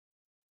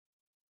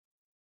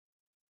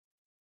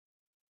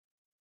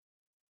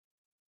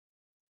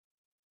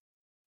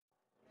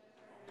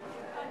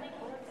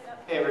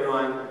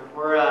everyone.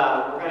 We're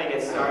going to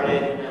get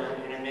started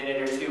in a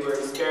minute or two. We're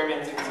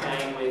experimenting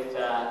tonight with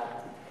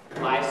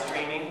live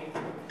streaming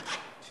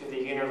to the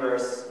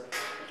universe.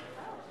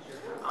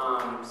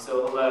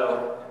 So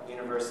hello,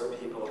 universal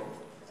people.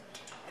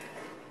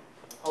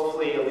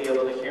 Hopefully you'll be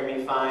able to hear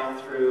me fine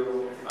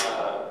through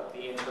the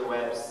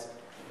interwebs.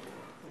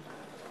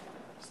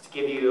 Just to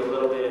give you a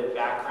little bit of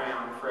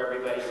background for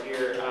everybody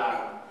here.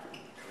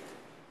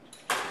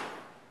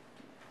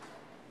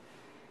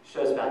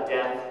 Show's about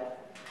death,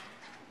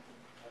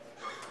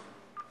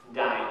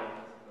 dying.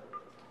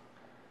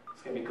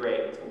 It's going to be great.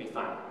 It's going to be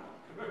fun.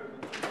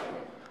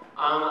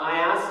 I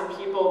asked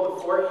some people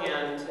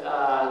beforehand,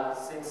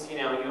 since you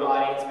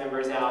audience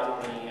members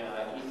out in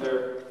the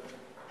ether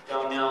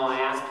don't know, I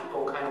asked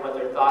people kind of what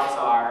their thoughts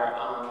are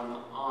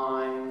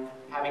on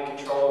having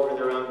control over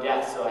their own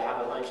death. So I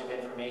have a bunch of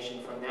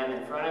information from them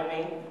in front of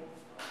me,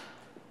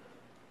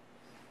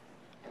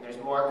 and there's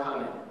more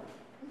coming.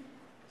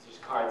 There's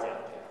cards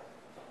out there.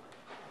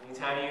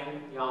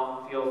 Anytime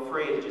y'all feel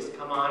free to just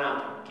come on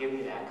up and give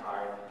me that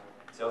card,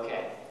 it's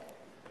okay.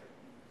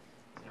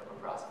 It's an open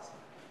process.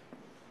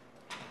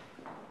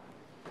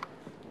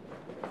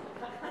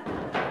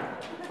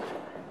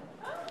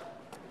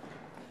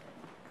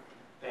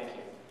 Thank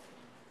you.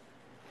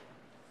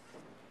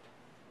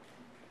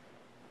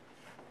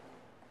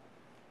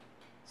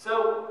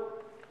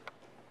 So,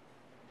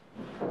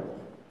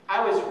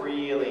 I was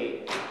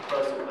really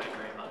close with my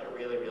grandmother,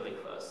 really, really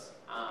close.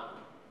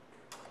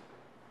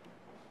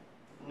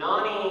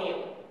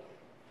 Nani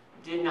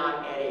did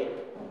not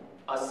edit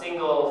a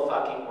single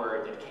fucking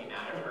word that came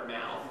out of her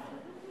mouth.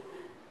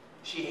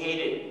 She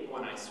hated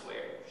when I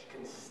swear. She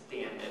couldn't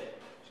stand it.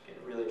 It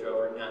really drove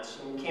her nuts.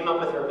 She came up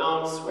with her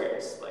own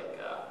swears, like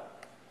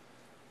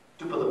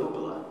dupala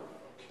boopala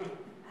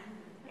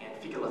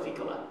and ficala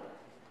ficala.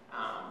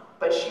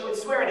 But she would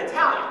swear in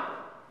Italian.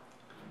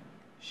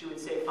 She would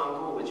say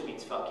fangul, which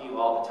means fuck you,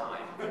 all the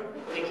time,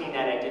 thinking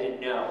that I didn't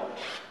know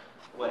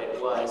what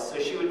it was. So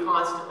she would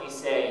constantly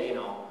say,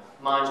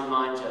 manja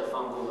manja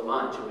fangula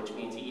manja, which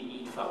means eat,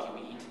 eat, fuck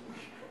you, eat.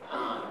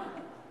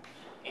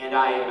 And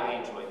I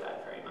enjoyed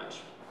that very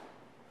much.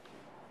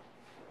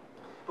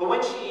 But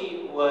when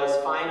she was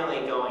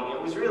finally going,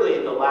 it was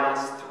really the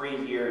last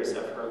 3 years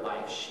of her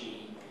life,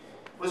 she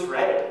was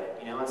ready,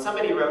 and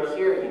somebody wrote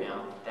here,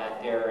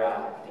 that their,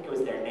 I think it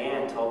was their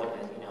nan told them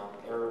that,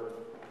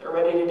 they're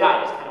ready to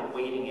die, just kind of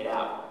waiting it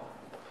out.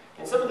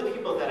 And some of the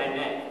people that I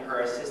met in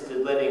her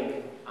assisted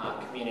living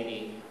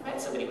community, I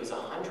had somebody who was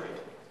 100.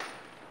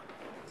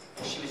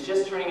 And she was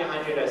just turning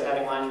 100. I was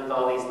having lunch with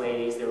all these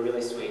ladies. They were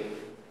really sweet.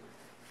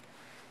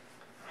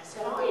 I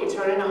said, oh, you're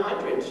turning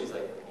 100. And she's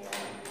like, yeah.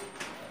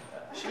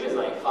 She was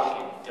like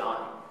fucking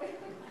done,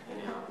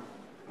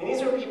 I mean,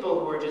 these were people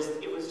who were just,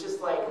 it was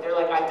just like, they're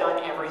like, I've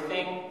done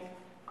everything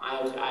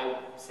I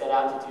set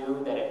out to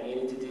do that I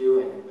needed to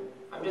do, and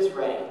I'm just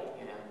ready,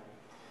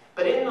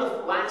 But in the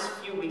last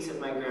few weeks of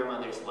my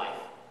grandmother's life,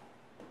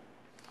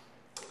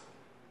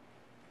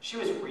 she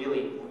was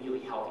really, really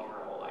healthy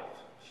her whole life.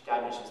 She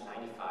died when she was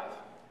 95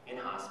 in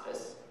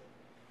hospice.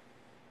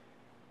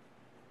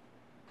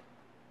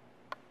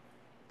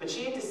 But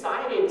she had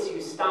decided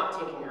to stop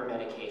taking her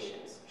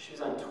medications. She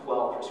was on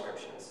 12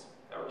 prescriptions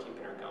that were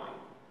keeping her going.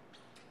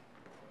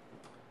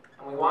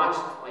 And we watched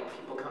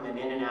people coming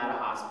in and out of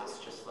hospice,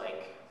 just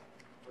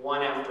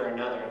one after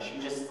another, and she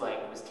just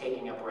was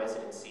taking up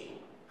residency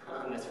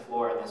on this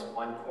floor in this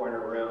one corner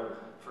room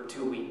for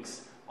 2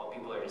 weeks, while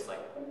people are just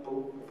boom,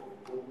 boom,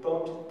 boom,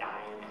 boom, just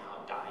dying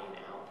out, dying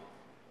out.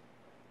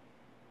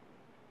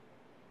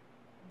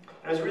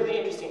 And it was really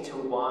interesting to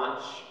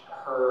watch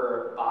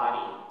her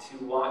body,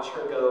 to watch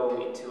her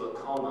go into a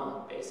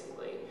coma,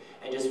 basically,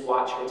 and just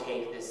watch her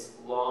take this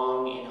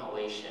long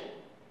inhalation,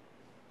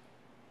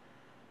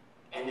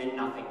 and then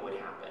nothing would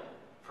happen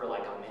for a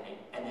minute,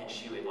 and then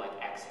she would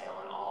exhale,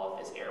 and all of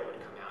this air would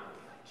come out, and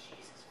be like,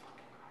 Jesus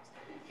fucking Christ.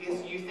 Because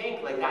you think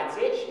that's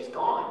it, she's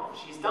gone,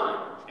 she's done.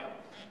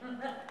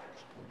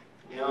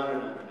 No.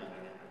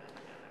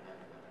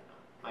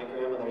 My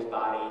grandmother's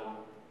body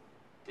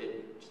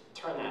did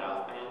turn that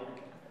off, man.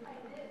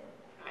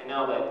 I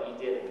know, but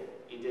you didn't.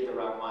 You did the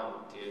wrong one,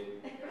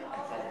 dude.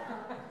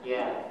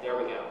 Yeah, there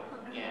we go.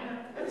 Yeah,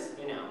 that's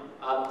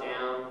up,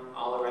 down,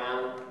 all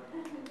around.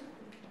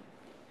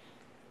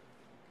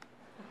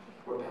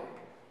 We're back.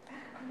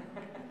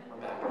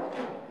 We're back.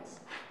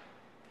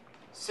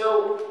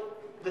 So,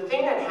 the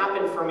thing that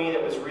happened for me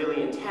that was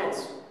really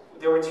intense,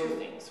 there were two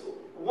things.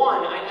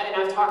 One,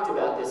 and I've talked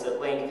about this at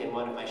length in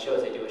one of my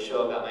shows. I do a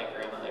show about my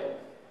grandmother.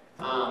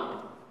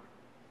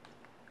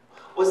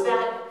 Was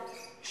that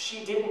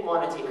she didn't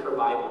want to take her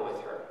Bible with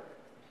her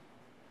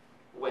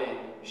when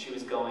she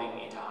was going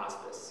into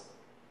hospice.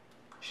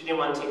 She didn't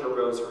want to take her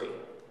rosary.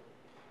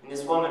 And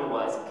this woman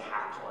was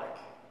Catholic.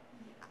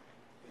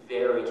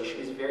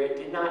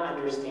 Did not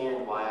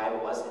understand why I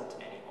wasn't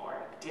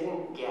anymore.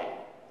 Didn't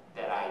get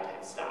that I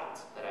had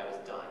stopped, that I was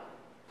done,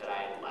 that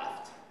I had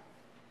left.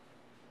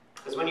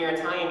 Because when you're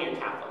Italian, you're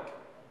Catholic.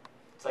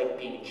 It's like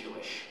being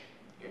Jewish.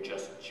 You're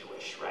just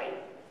Jewish, right?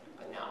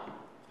 But no,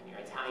 when you're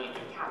Italian,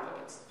 you're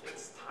Catholic. It's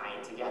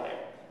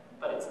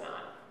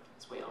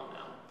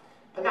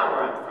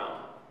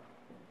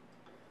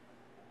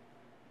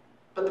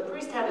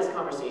priest had this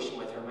conversation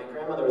with her. My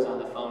grandmother was on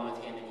the phone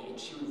with him, and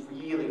she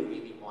really,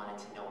 really wanted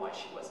to know why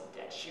she wasn't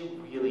dead. She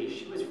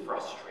was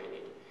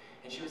frustrated.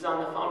 And she was on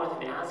the phone with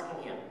him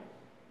asking him,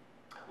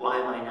 why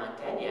am I not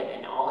dead yet?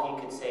 And all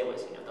he could say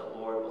was, the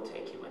Lord will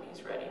take you when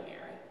he's ready,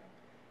 Mary.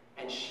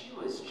 And she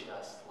was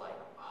just like,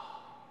 oh.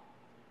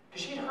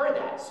 Because she'd heard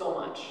that so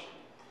much.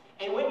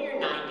 And when you're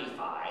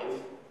 95,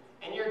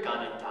 and you're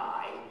gonna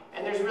die,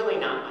 and there's really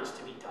not much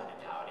to be done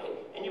about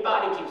it, and your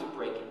body keeps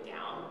breaking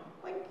down,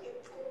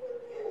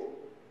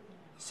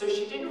 so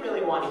she didn't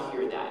really want to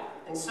hear that.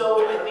 And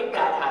so I think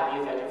that had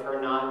the effect of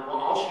her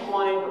all she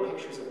wanted were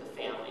pictures of the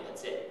family,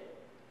 that's it.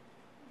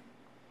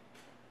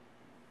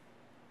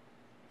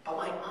 But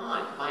my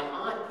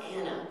aunt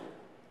Anna,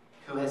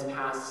 who has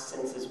passed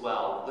since as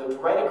well,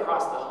 lived right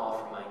across the hall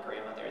from my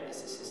grandmother in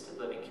this assisted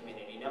living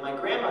community. Now my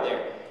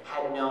grandmother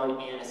had known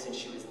Anna since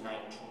she was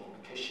 19,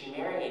 because she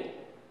married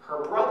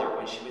her brother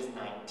when she was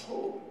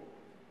 19.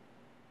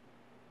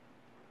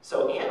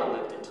 So Anna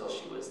lived until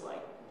she was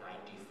like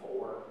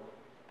 94.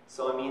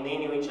 So, they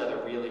knew each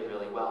other really,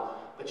 really well.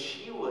 But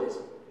she was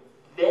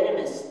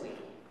venomously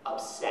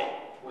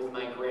upset with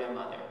my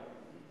grandmother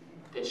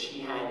that she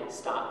had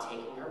stopped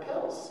taking her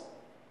pills.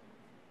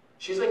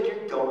 She's like,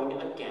 you're going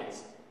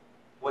against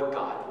what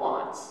God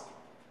wants.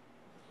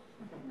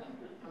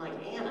 I'm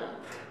like, Anna,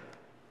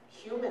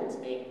 humans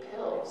make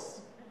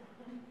pills.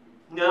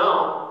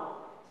 No.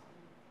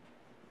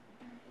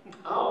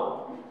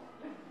 Oh,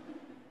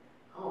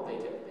 they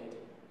do.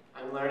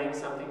 I'm learning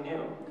something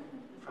new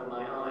from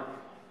my aunt.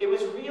 It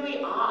was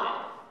really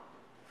odd.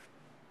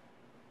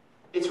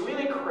 It's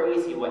really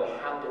crazy what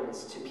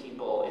happens to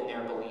people in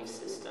their belief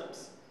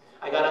systems.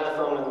 I got on the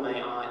phone with my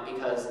aunt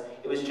because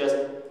it was just,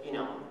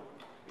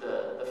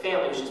 the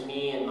family was just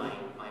me and my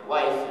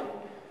wife and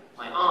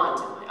my aunt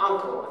and my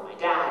uncle and my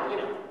dad,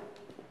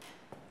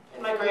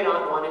 And my great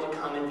aunt wanted to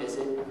come and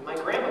visit my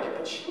grandmother,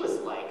 but she was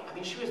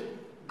she was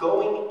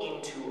going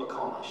into a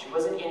coma. She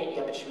wasn't in it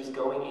yet, but she was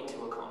going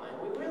into a coma. And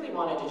we really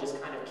wanted to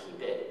just kind of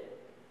keep it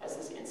as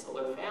this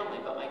insular family.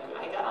 But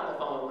I got on the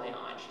phone with my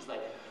aunt. She's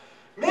like,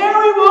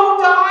 Mary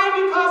won't die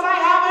because I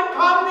haven't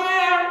come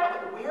there. I'm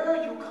like, where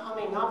are you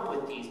coming up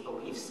with these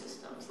belief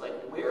systems?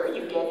 Where are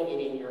you getting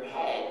it in your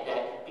head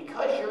that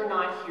because you're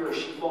not here,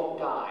 she won't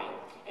die?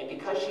 And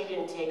because she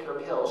didn't take her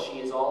pills, she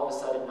is all of a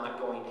sudden not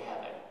going to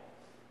heaven.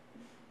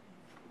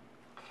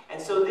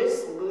 And so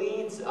this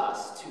leads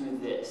us to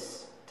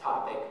this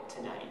topic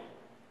tonight.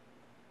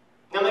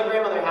 Now, my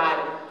grandmother had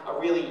a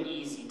really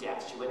easy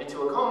death. She went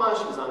into a coma,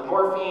 she was on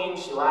morphine,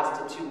 she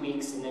lasted 2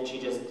 weeks, and then she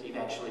just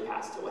eventually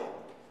passed away.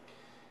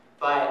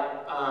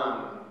 But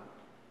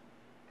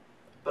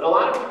a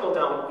lot of people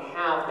don't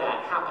have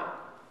that happen.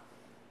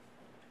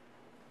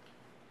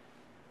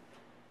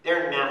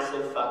 They're in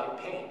massive fucking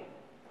pain.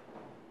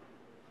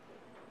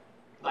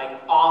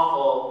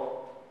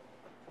 Awful,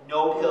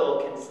 no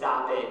pill can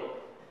stop it.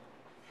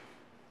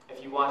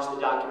 If you watch the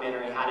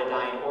documentary How to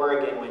Die in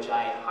Oregon, which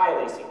I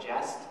highly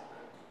suggest,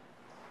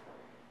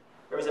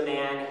 there was a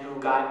man who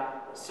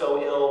got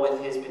so ill with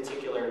his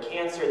particular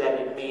cancer that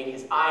it made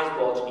his eyes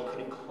bulge and he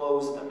couldn't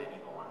close them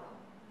anymore.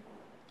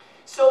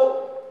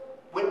 So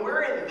when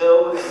we're in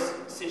those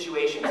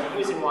situations, and he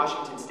was in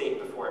Washington State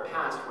before it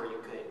passed, where you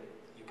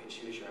could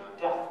choose your own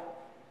death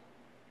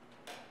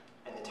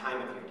and the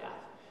time of your death.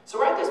 So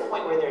we're at this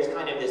point where there's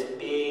kind of this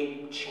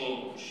big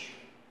change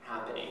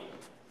happening.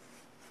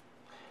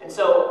 And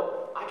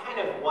so I kind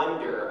of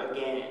wonder,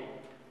 again,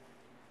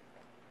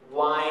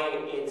 why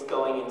it's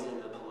going into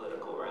the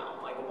political realm.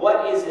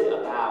 What is it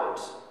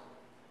about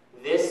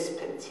this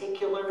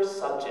particular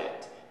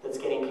subject that's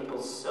getting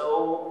people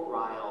so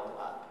riled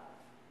up?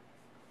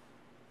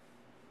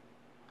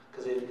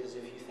 Because if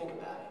you think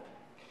about it,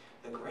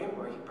 the Grim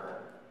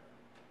Reaper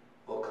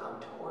will come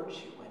towards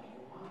you when he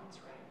wants,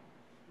 right?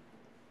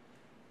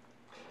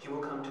 He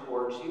will come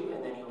towards you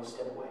and then he will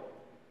step away.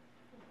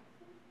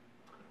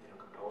 Then he'll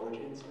come towards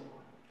you and step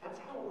away. That's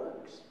how it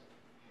works.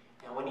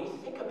 Now when you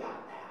think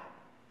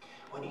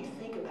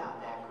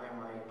about that Grim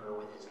Reaper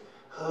with his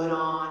hood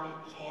on, and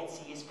you can't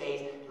see his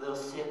face, a little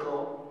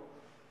sickle.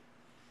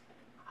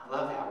 I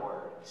love that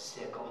word,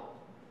 sickle.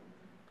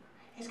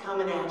 He's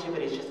coming at you,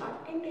 but he's just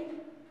like, ding, ding.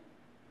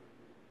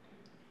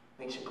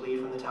 Makes you bleed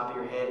from the top of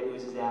your head,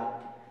 oozes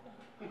out.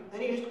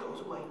 Then he just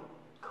goes away,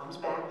 comes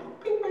back, and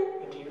bing,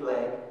 bing, into your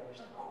leg.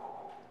 Just,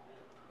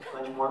 a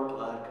bunch more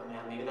blood coming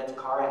out. Maybe that's a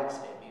car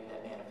accident. Maybe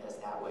that manifests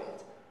that way.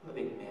 I'm a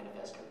big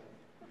manifester.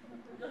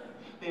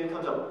 Maybe it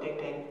comes up, ding,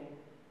 ding,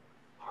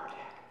 heart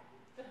attack.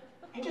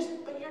 You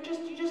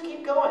just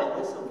keep going. And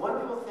that's the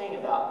wonderful thing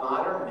about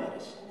modern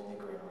medicine and the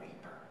Grim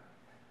Reaper,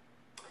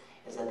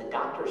 is that the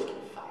doctors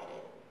can fight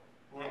it.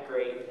 Isn't that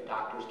great? The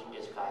doctors can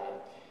just fight it.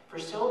 For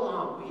so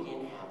long, we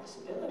didn't have this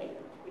ability.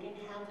 We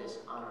didn't have this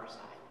on our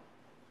side.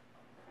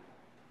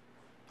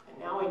 And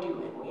now we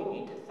do, and we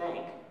need to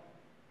thank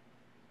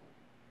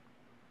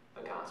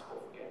the gospel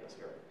for getting us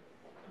here.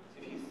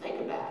 If you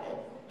think about it,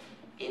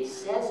 it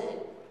says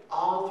it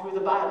all through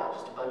the Bible,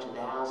 just a bunch of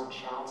thous and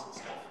shouts and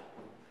stuff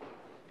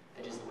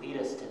that just lead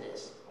us to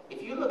this.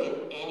 If you look at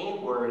any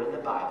word in the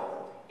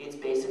Bible, It's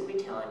basically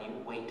telling you,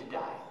 wait to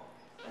die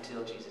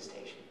until Jesus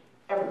takes you.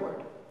 Every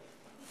word.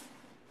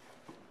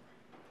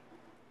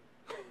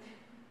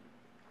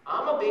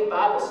 I'm a big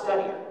Bible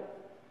studier,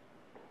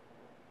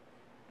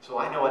 so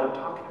I know what I'm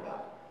talking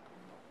about.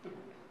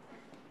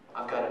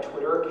 I've got a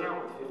Twitter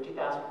account with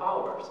 50,000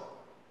 followers.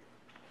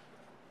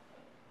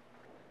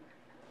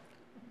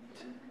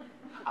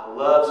 I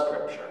love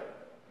Scripture.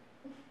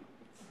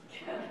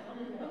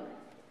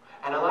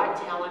 And I like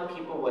telling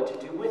people what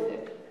to do with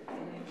it.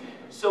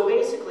 So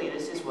basically,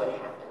 this is what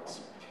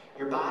happens.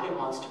 Your body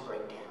wants to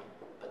break down,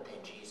 but then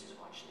Jesus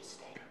wants you to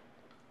stay.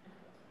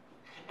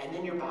 And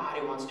then your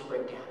body wants to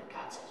break down, and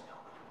God says, no,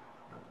 no,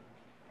 no, no.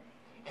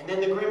 And then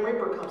the Grim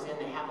Reaper comes in,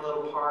 they have a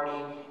little party,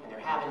 and they're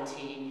having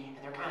tea,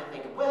 and they're kind of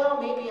thinking,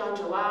 well, maybe on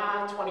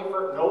July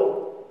 21st.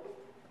 No,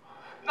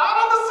 not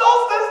on the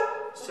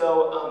solstice!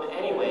 So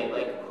anyway,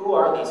 like, who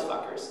are these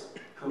fuckers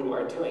who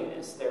are doing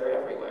this? They're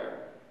everywhere.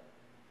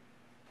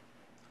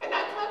 And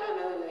I kind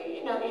of,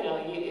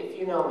 if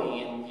you know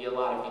me, and a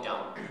lot of you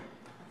don't,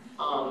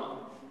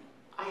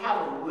 I have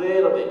a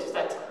little bit, just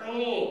a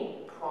tiny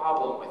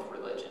problem with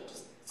religion,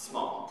 just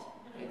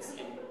small. It's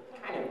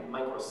kind of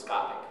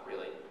microscopic,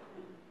 really.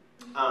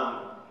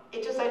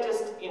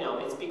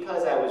 It's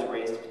because I was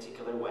raised a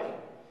particular way.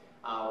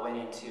 Went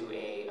into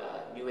a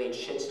New Age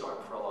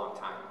shitstorm for a long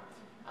time,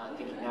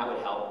 thinking that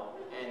would help,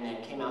 and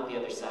then came out the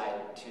other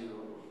side to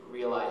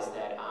realize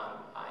that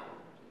I'm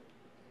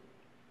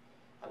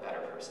a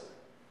better person.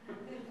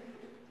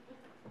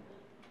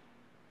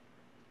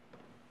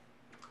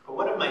 But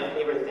one of my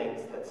favorite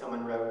things that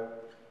someone wrote,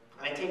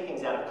 and I take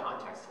things out of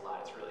context a lot,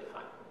 it's really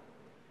fun.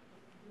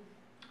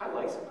 I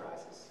like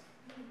surprises.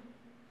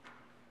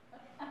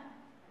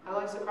 I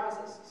like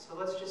surprises, so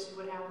let's just see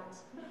what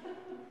happens.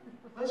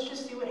 Let's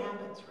just see what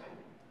happens, right?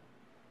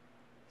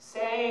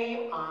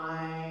 Say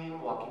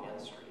I'm walking down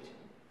the street,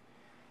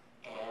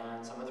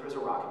 and someone throws a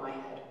rock at my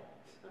head,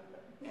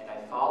 and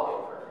I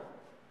fall over,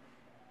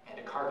 and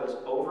a car goes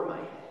over my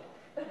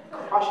head,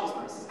 crushes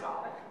my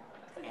skull,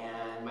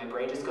 and my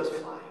brain just goes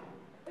flying.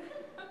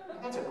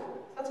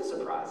 That's a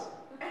surprise.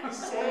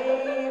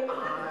 Say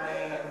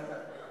I'm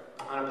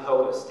on a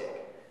pogo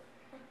stick,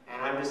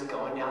 and I'm just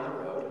going down the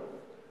road,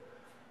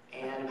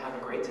 and I'm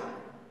having a great time.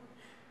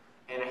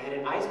 And I hit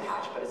an ice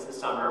patch, but it's the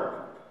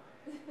summer.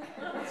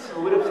 So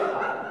who would have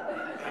thought?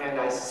 And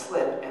I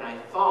slip and I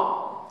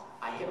fall.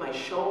 I hit my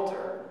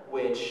shoulder,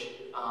 which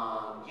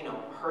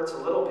hurts a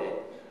little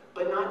bit,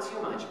 but not too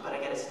much. But I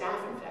get a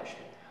staph infection.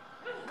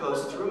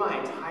 Goes through my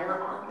entire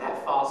arm.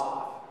 That falls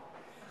off.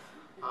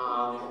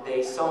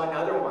 They sew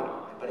another one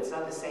on, but it's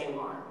not the same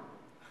arm.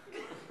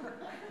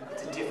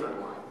 It's a different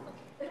one.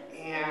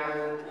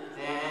 And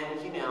then,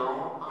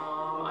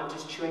 I'm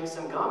just chewing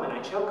some gum and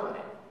I choke on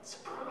it.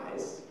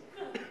 Surprise.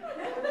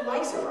 I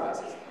like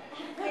surprises.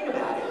 Think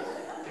about it.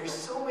 There's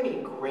so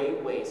many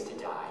great ways to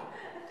die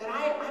that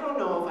I don't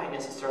know if I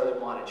necessarily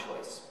want a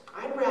choice.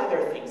 I'd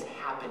rather things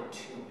happen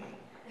to me.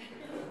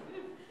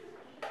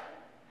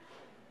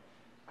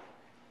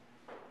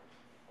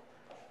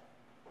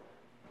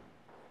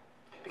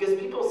 Because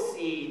people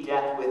see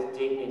death with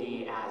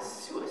dignity as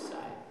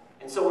suicide.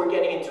 And so we're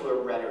getting into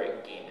a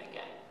rhetoric game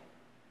again.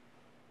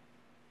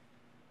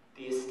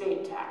 The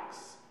estate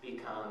tax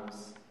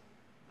becomes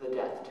the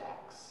death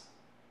tax.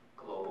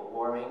 Global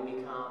warming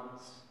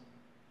becomes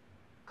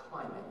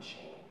climate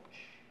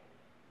change.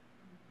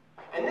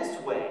 And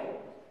this way,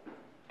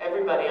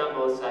 everybody on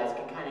both sides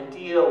can kind of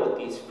deal with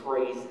these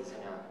phrases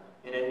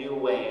in a new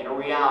way, in a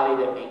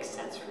reality that makes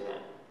sense for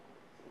them.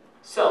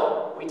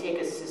 So, we take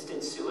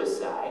assisted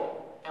suicide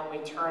and we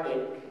turn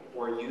it,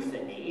 or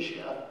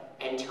euthanasia,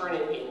 and turn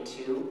it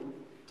into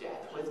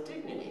death with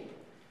dignity.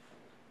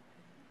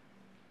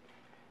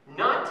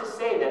 Not to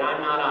say that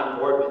I'm not on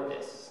board with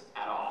this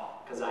at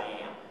all, because I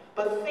am.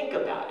 But think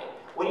about it.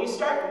 When you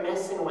start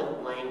messing with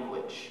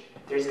language,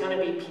 there's going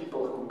to be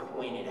people who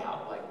point it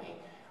out, like me.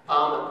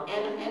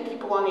 And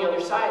people on the other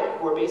side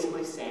who are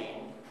basically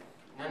saying,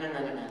 no, no, no,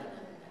 no, no, no,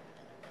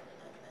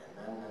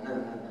 no, no, no, no, no,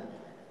 no, no.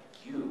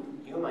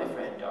 You, my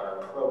friend, are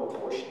a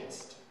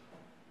pro-abortionist.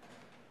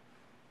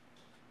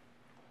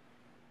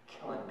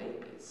 Killing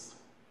babies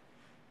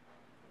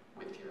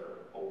with your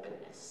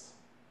openness.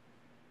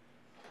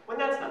 When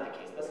that's not the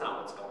case, that's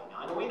not what's going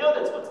on. And we know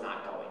that's what's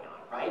not going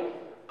on, right?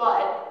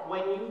 But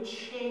when you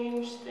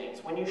change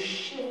things, when you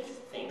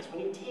shift things, when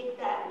you take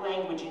that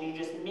language and you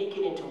just make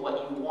it into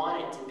what you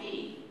want it to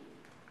be,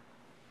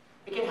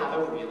 it can have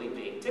a really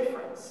big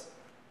difference.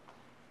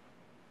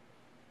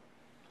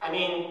 I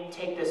mean,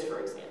 take this for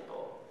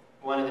example.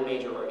 One of the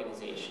major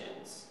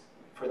organizations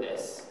for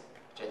this,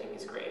 which I think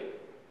is great,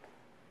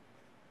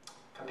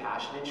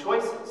 Compassion and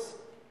Choices.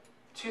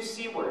 2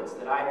 C words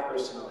that I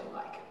personally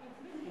like.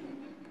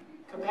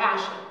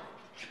 Compassion,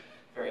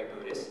 very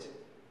Buddhist.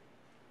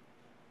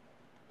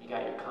 You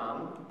got your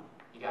come,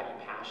 you got your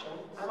passion.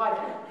 I like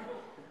it.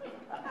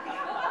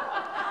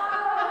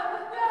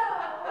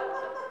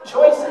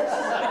 Choices.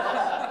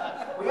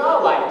 We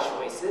all like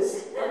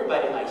choices.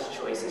 Everybody likes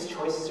choices.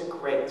 Choices are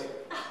great.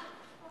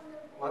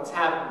 Let's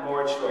have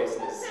more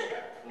choices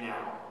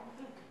now.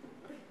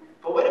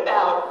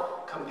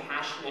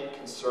 compassionate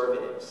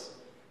conservatives.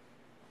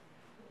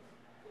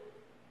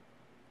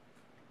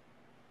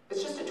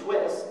 It's just a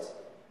twist.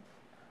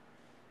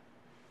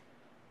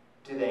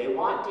 Do they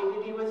want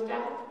dignity with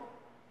death?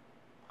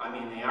 I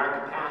mean, they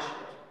are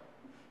compassionate,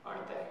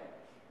 aren't they?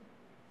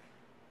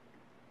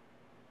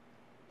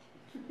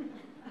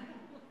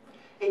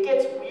 It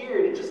gets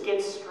weird, it just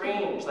gets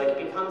strange, like it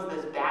becomes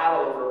this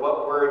battle over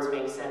what words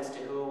make sense to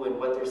who and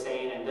what they're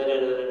saying, and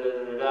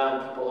da-da-da-da-da-da-da,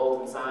 and people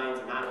holding signs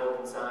and not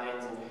holding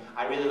signs, and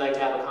I'd really like to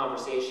have a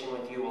conversation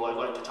with you, well, I'd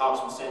like to talk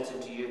some sense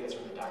into you. That's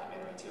from the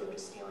documentary too, I'm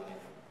just stealing it.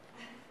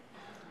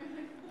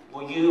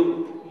 Well,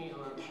 you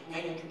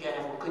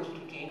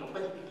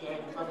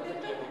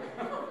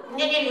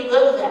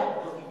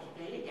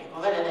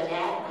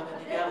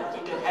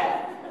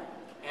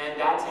and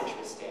that's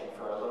interesting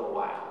for a little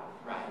while,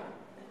 right?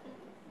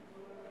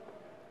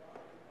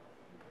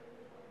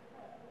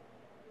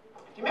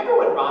 Do you remember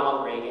when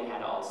Ronald Reagan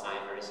had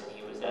Alzheimer's and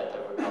he was at the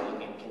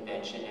Republican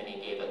convention and he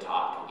gave a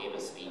talk, he gave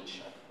a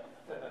speech?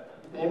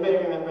 Anybody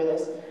remember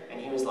this? And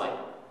he was like,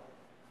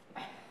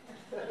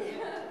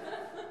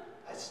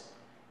 that's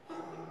for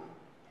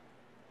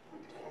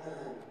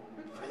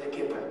the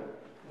Gipper.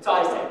 That's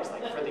all he said, was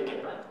like, for the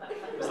Gipper.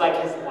 It was like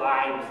his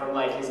line from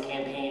like his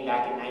campaign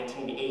back in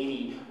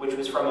 1980, which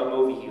was from a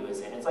movie he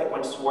was in. It's like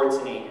when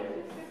Schwarzenegger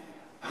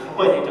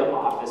went into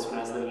office when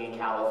I was living in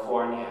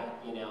California,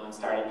 you know, and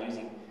started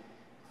using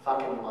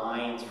fucking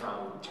lines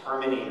from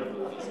Terminator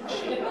movies and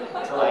shit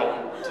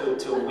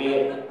to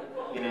win,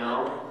 you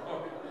know?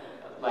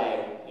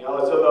 Like, you know,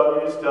 it's a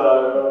love you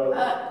stuff.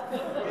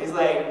 He's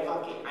like,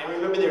 fucking, I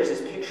remember there's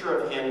this picture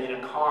of him in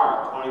a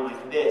car going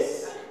like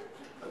this.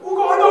 Like, we're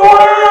going to win!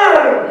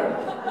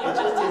 It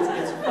just is,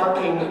 it's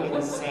fucking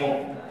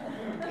insane.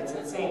 It's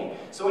insane.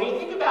 So when you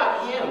think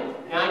about him,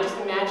 now I just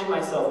imagine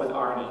myself with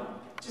Arnie,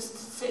 just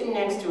sitting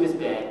next to his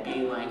bed,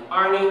 being like,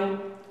 Arnie,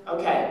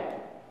 okay,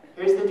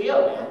 here's the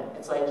deal, man.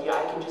 It's like, yeah,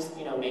 I can just,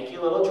 you know, make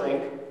you a little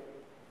drink,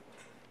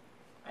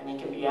 and you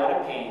can be out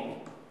of pain,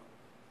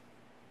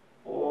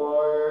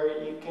 or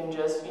you can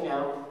just, you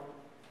know,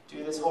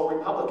 do this whole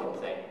Republican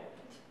thing.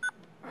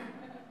 I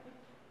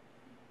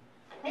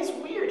mean, it's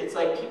weird. It's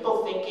like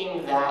people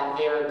thinking that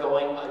they're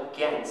going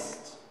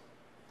against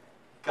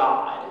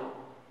God,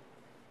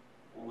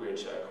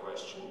 which I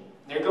question.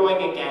 They're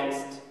going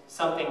against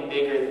something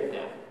bigger than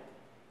them.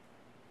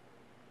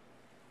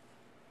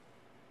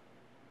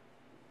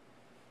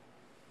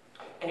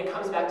 And it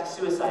comes back to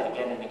suicide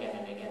again and again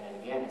and again and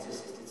again. It's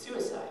assisted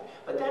suicide.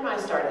 But then I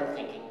started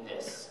thinking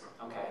this,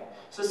 okay?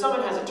 So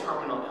someone has a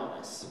terminal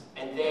illness,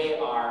 and they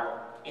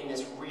are in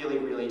this really,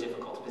 really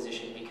difficult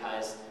position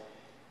because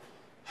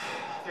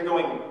they're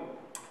going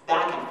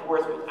back and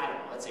forth with, I don't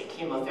know, let's say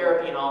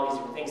chemotherapy and all these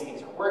different things.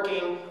 Things are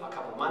working, a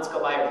couple months go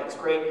by, everything's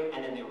great,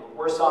 and then they were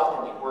worse off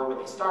than they were when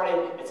they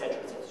started,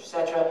 etc., etc.,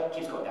 etc.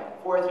 Keeps going back and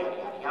forth, yada,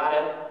 yada,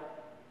 yada.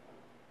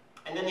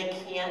 And then they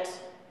can't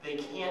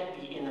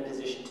be in the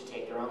position to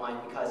take their own life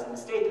because in the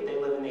state that they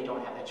live in, they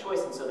don't have that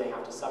choice, and so they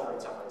have to suffer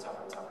and suffer and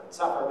suffer and suffer and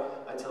suffer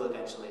until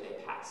eventually they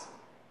pass.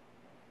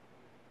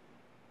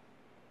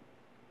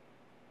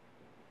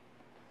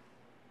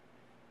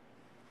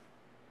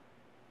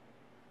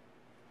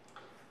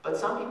 But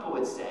some people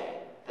would say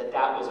that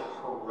that was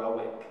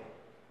heroic.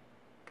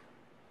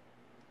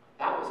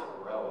 That was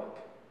heroic.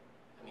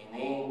 I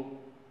mean,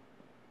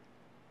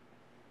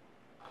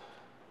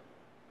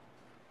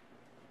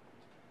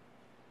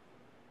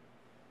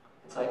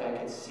 it's like I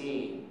could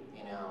see,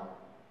 you know,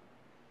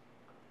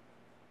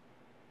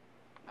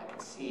 I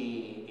could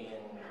see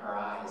in her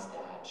eyes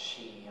that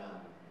she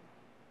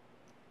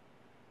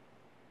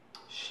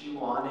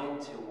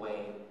wanted to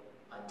wait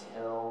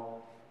until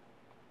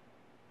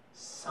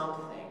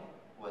something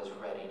was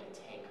ready to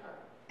take her,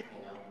 you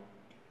know.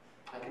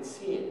 I could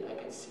see it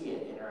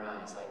in her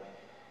eyes, like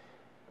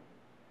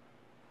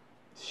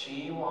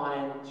she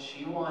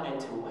wanted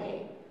to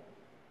wait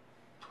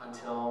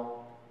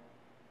until,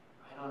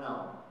 I don't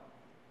know.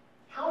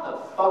 How the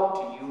fuck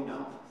do you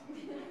know?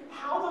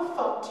 How the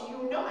fuck do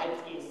you know? I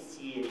can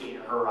see it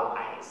in her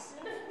eyes.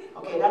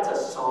 Okay, that's a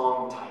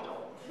song title.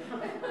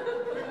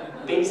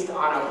 Based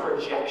on a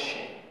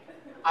projection.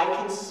 I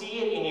can see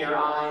it in your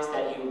eyes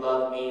that you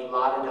love me,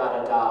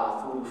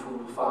 la-da-da-da-da,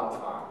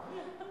 foo-foo-fum-fum.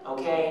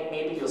 Okay,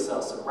 maybe you'll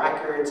sell some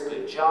records,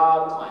 good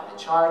job, climb the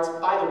charts.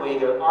 By the way,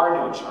 there are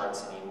no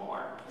charts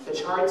anymore. The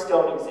charts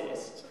don't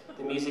exist.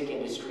 The music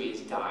industry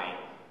is dying.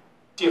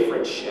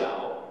 Different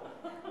show.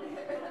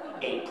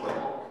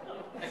 April.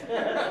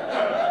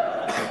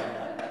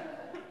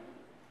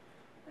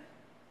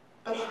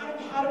 But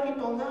how do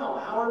people know?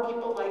 How are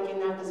people like in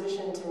that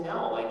position to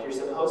know? Like you're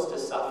supposed to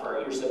suffer,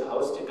 you're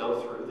supposed to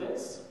go through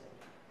this.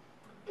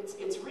 It's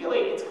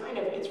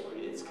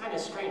kind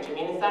of strange. I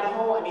mean, it's that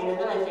whole, and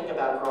then I think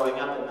about growing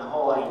up and the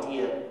whole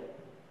idea,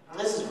 and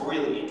this is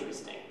really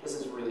interesting, this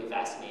is really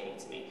fascinating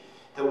to me,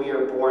 that we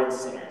are born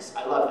sinners.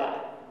 I love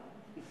that.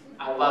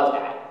 I love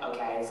that,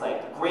 okay? It's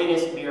like the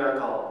greatest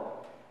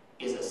miracle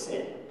is a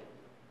sin.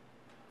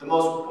 The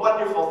most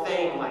wonderful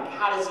thing, like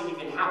how does it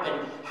even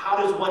happen? How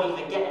does one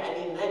even get it? I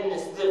mean, then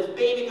this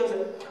baby goes,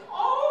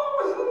 oh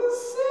the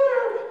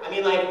sinner. I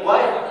mean, like,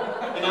 what?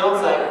 You know,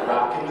 it's like,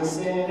 rocking the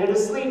sinner to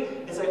sleep.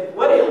 It's like,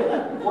 what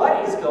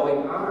is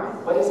going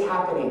on? What is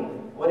happening?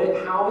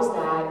 How is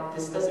that?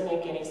 This doesn't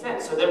make any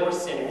sense. So then we're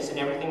sinners, and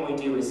everything we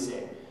do is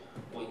sin.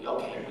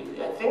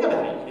 Think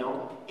about it, you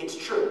know. It's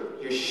true.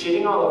 You're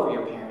shitting all over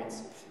your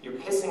parents. You're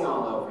pissing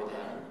all over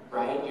them,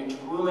 right? You're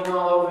drooling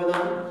all over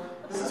them.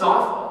 This is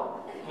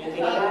awful. You think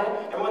about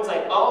it? Everyone's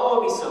like, oh,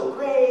 it'll be so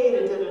great.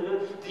 And da, da,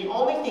 da. The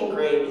only thing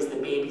great is the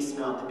baby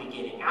smell at the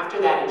beginning. After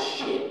that, it's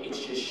shit. It's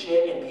just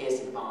shit and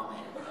piss and vomit.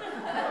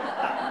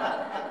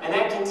 And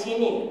that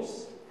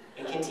continues.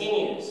 It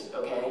continues,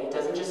 okay? It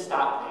doesn't just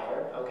stop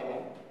there,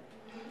 okay?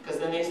 Because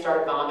then they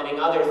start vomiting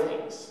other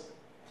things.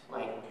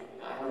 Like,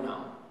 I don't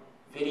know,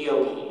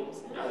 video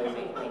games and other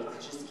things. Like,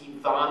 just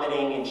keep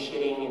vomiting and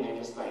shitting, and they're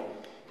just like,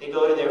 they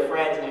go to their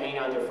friends and they're hanging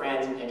out with their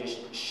friends and they're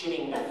just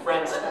shitting their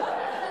friends stuff.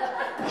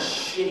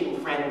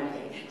 Shitting friend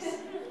things.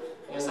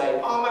 And it's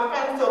like, oh, my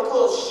friend's so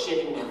cool,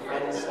 shitting their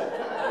friends stuff.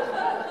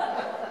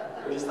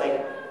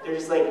 They're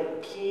just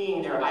like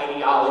peeing their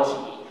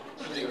ideology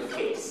in your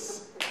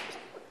face.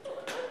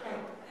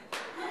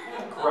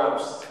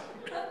 Gross.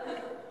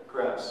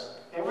 Gross.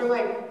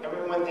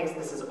 Everyone thinks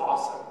this is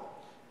awesome.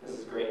 This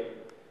is great.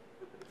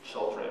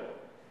 Children.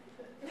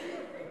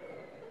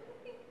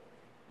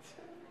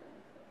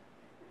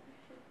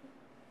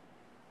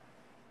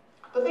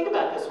 But think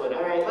about this one,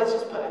 all right? Let's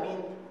just put, I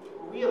mean,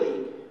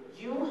 really,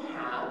 you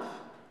have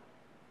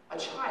a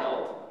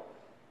child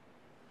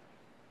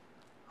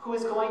who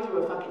is going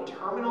through a fucking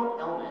terminal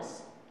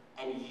illness,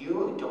 and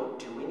you don't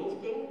do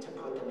anything to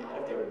put them out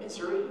of their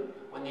misery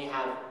when they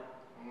have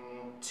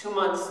 2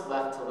 months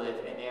left to live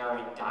and they are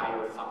in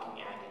dire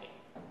fucking agony.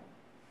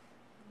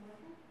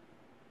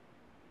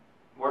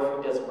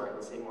 Morphine doesn't work.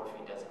 Let's say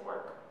morphine doesn't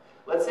work.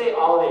 Let's say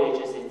all of it is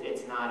just,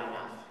 it's not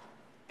enough.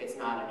 It's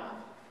not enough.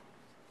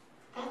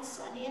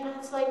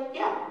 It's like,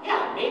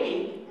 yeah,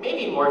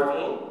 maybe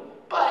morphine.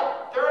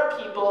 But there are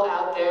people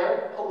out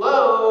there,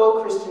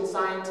 hello, Christian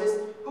scientists,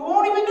 who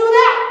won't even do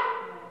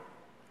that.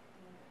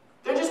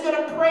 They're just going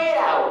to pray it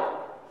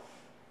out.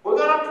 We're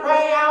going to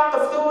pray out the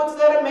fluids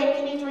that are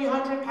making you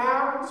 300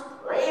 pounds.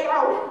 Pray it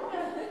out.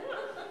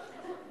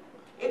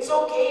 It's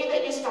okay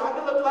that you start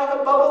to look like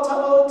a bubble.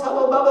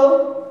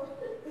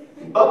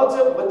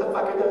 What the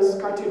fuck are those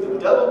cartoons?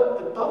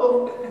 The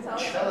bubble.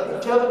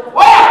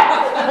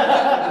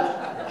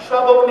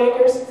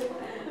 Troublemakers.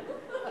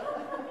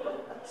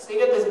 So you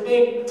got this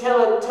big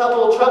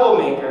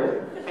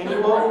troublemaker, and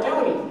you won't do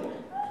anything.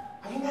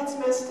 I think that's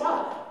messed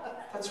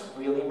up. That's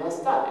really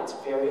messed up. It's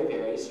very,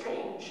 very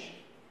strange.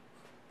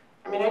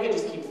 I mean, I could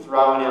just keep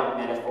throwing out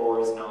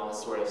metaphors and all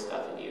this sort of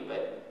stuff at you,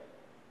 but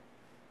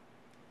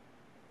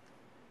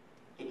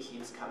it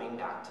keeps coming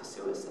back to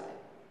suicide.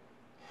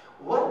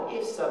 What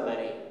if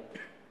somebody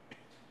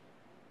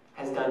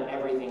has done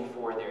everything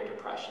for their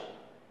depression?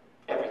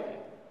 Everything.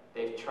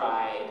 They've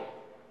tried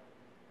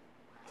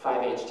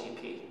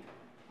 5-HTP.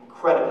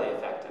 Incredibly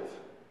effective.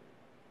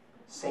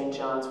 St.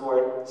 John's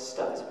wort,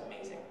 stuff is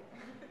amazing.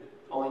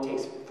 Only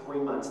takes 3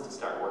 months to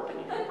start working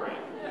in your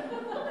brain.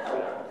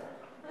 Whatever.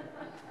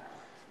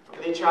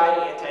 They try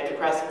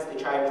antidepressants, they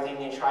try everything,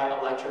 they try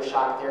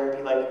electroshock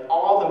therapy, like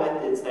all the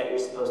methods that you're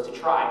supposed to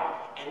try.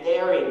 And they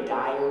are in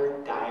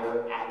dire,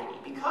 dire agony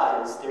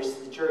because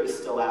the jury's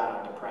still out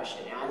on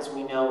depression. As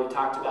we know, we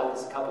talked about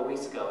this a couple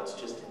weeks ago, it's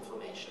just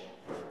inflammation.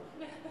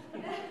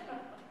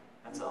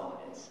 That's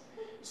all it is.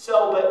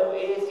 So, but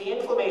if the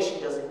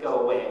inflammation doesn't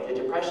go away, if the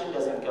depression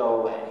doesn't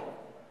go away,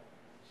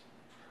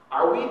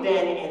 are we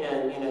then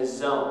in a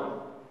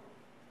zone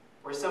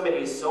where somebody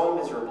is so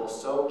miserable,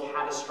 so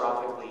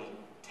catastrophically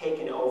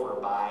taken over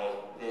by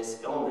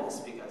this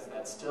illness, because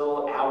that's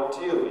still out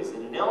too. Is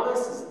it an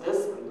illness? Is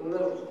this?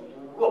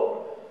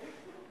 Whoa.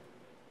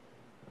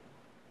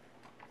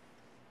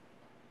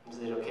 Is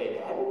it okay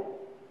then?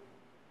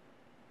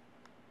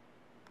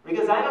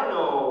 Because I don't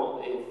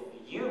know if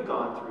you've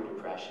gone through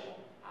depression.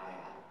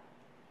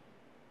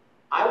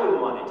 I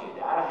wouldn't want to do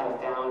that. I have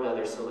found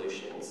other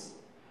solutions.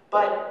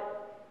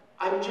 But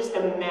I'm just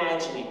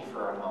imagining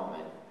for a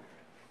moment.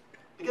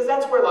 Because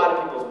that's where a lot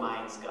of people's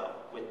minds go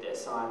with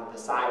this, on the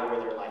side where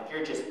they're like,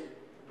 you're just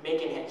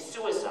making it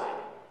suicide.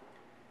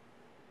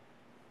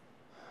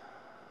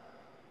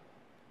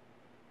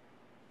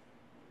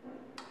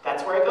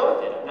 That's where I go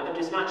with it. I'm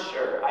just not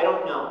sure. I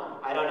don't know.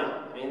 I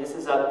mean, this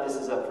is up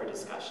for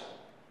discussion.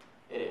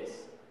 It is.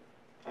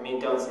 I mean,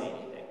 don't say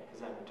anything,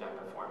 because I'm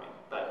performing,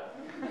 but...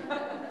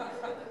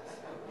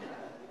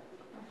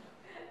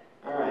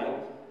 All right.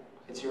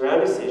 It's your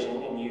own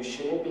decision, and you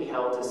shouldn't be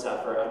held to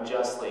suffer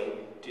unjustly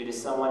due to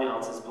someone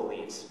else's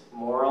beliefs,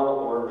 moral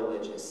or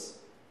religious.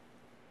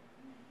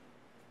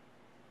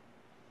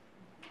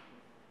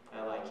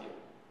 I like you,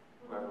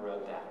 whoever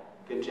wrote that.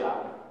 Good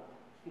job.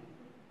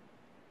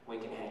 We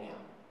can hang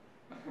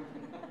out.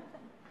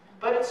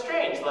 But it's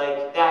strange,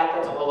 like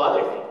that's a whole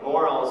other thing,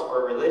 morals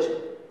or religion.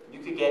 You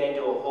could get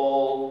into a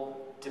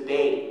whole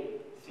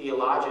debate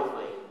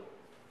theologically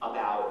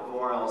about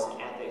morals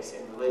and ethics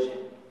and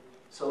religion.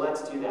 So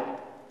let's do that.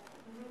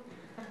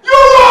 You're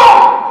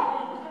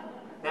wrong!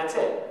 And that's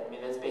it. I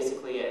mean, that's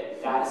basically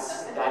it.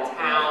 That's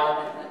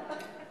how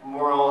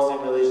morals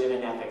and religion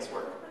and ethics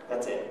work.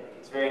 That's it.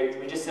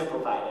 We just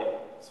simplified it.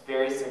 It's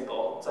very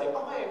simple. It's like,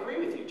 oh, I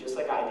agree with you, just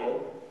like I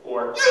did.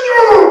 Or,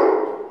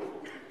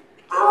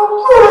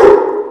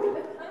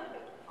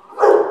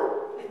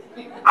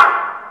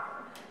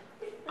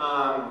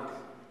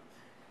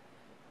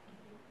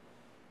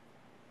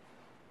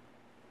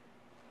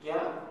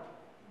 yeah,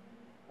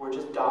 we're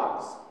just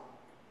dogs.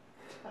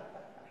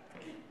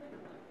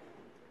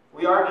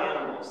 We are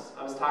animals.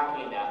 I was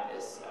talking about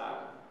this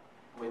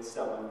with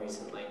someone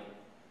recently.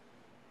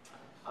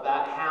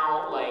 About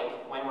how,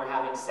 like, when we're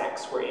having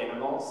sex, we're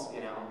animals, you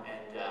know,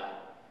 and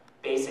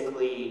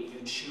basically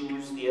you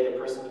choose the other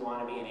person you want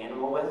to be an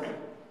animal with.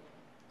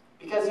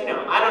 Because, you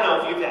know, I don't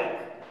know if you've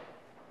had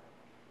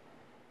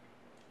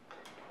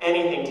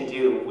anything to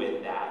do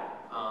with that,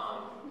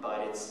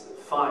 but it's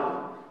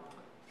fun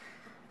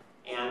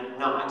and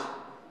not,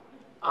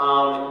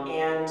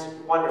 and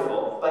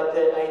wonderful. But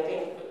I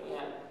think,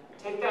 yeah,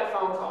 take that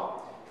phone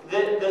call.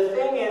 The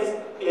thing is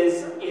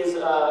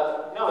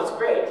no, it's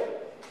great.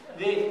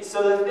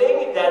 So the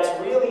thing that's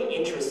really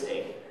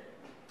interesting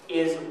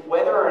is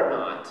whether or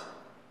not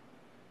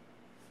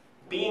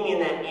being in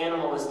that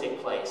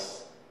animalistic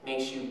place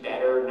makes you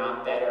better,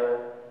 not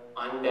better,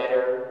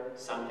 unbetter,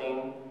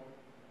 something.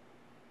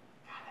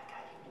 God, that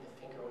guy gave me the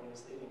finger when he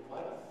was leaving.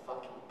 What a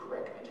fucking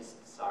prick.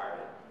 Sorry.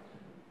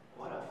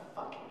 What a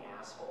fucking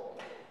asshole.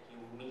 You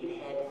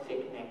meathead,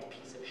 thick-necked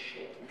piece of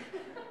shit.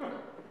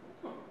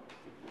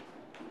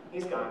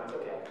 He's gone, it's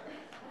okay.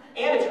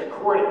 And it's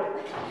recorded.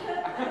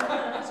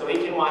 So he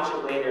can watch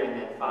it later and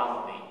then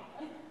follow me.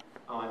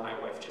 Oh, and my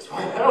wife just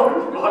went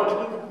out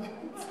fucking.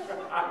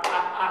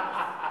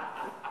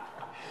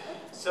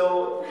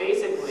 So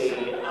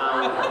basically, I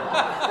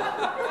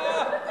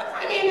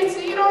mean, it's,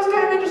 you know, it's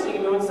kind of interesting. I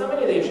mean, when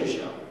somebody leaves your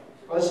show,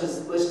 let's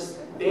just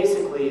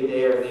basically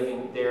they're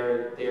leaving.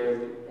 They're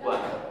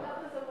what?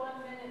 That was a 1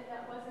 minute.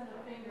 That wasn't a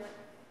finger.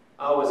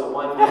 Oh, it was a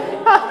 1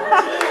 minute.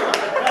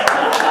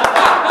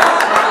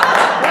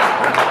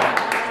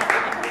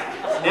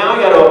 Now I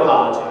got to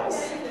apologize.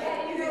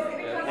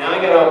 Now I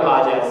got to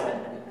apologize.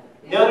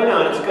 No,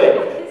 it's good.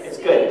 It's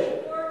good.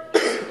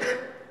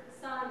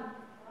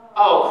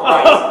 Oh,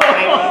 Christ.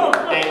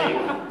 Thank you.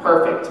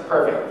 Perfect.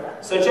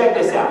 So check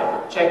this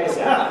out. Check this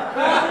out.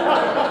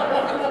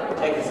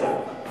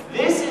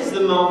 This is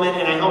the moment,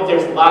 and I hope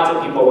there's lots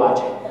of people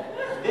watching.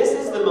 This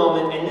is the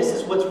moment, and this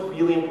is what's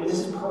really important. This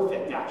is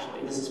perfect,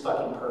 actually. This is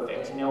fucking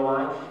perfect. You know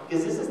why?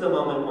 Because this is the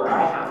moment where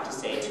I have to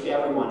say to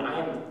everyone,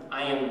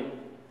 I am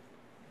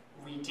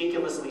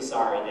ridiculously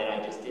sorry that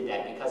I just did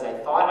that, because I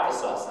thought I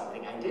saw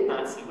something. I did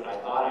not see what I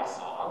thought I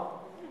saw,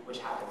 which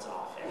happens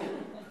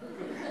often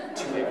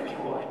to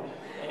everyone.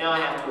 And now I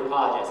have to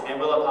apologize, and I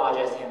will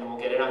apologize to him, and we'll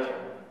get it on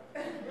camera.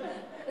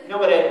 No,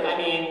 but I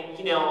mean,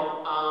 you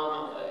know,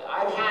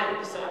 I've had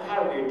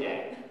a weird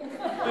day.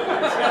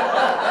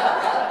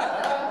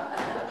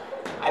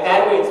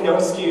 It's no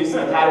excuse,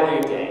 I've had a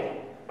weird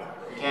day.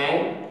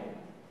 Okay?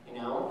 You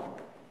know?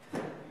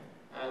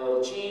 I had a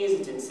little cheese,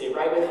 it didn't sit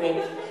right with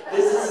me.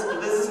 This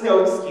is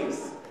no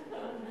excuse.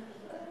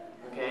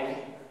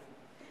 Okay?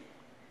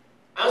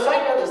 I was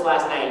talking about this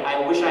last night.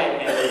 I wish I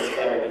had handled this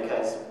better,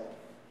 because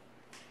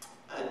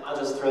I'll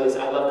just throw this.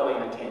 I love going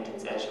on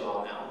tangents, as you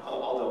all know,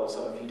 although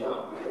some of you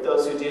don't. But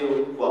those who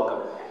do,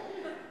 welcome.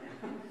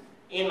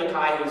 Ian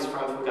Mackay, who's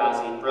from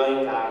Fugazi,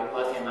 brilliant guy,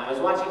 love him. I was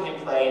watching him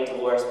play at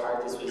Dolores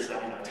Park. This was, I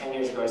don't know, 10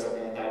 years ago or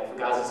something like that.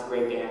 Fugazi's a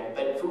great band,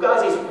 but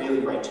Fugazi's really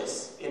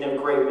righteous in a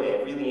great way.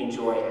 I really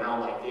enjoy how,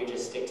 like, they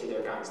just stick to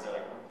their guns. They're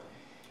like,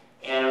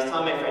 and I was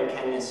telling my friend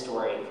Ken this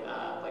story,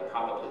 like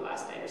probably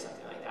last night or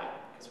something like that,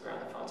 because we were on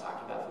the phone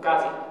talking about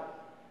Fugazi.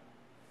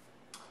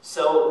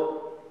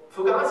 So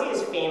Fugazi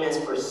is famous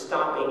for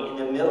stopping in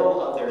the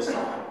middle of their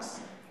songs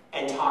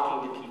and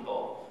talking to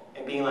people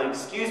and being like,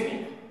 "Excuse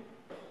me,"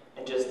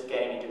 and just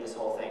getting into this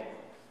whole thing.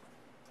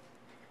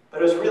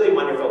 But it was really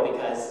wonderful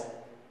because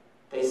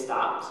they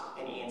stopped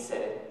and Ian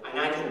said it, and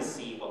I couldn't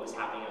see what was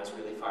happening. I was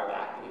really far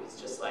back, but he was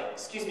just like,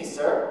 "Excuse me,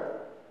 sir,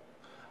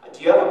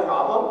 do you have a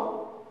problem?"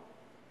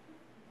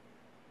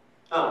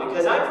 Oh,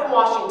 because I'm from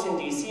Washington,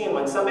 D.C., and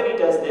when somebody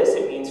does this,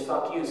 it means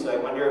fuck you, so I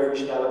wonder if we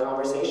should have a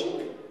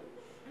conversation.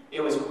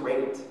 It was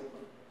great.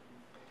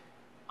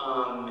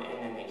 And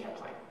then they kept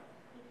playing.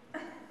 Oh,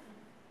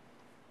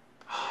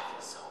 I feel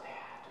so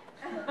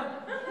bad.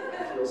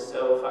 I feel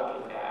so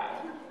fucking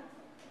bad.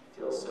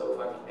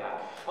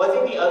 Well, I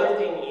think the other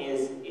thing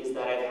is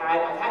that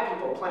I've had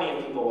plenty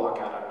of people walk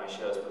out on my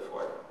shows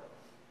before.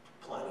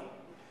 Plenty.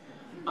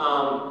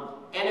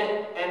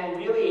 And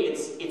really,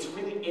 it's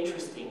really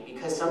interesting,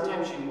 because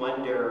sometimes you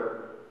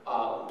wonder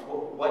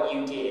what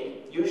you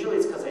did. Usually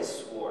it's because I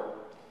swore,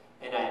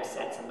 and I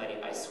upset somebody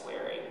by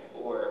swearing,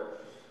 or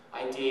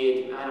I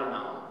did, I don't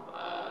know,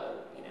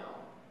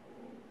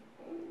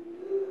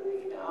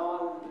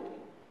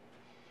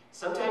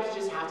 sometimes you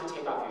just have to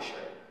take off your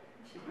shirt.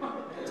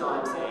 That's all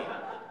I'm saying.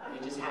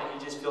 You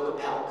just feel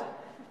compelled,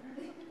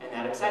 and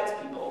that upsets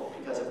people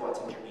because of what's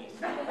underneath.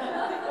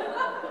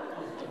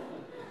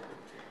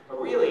 But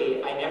really,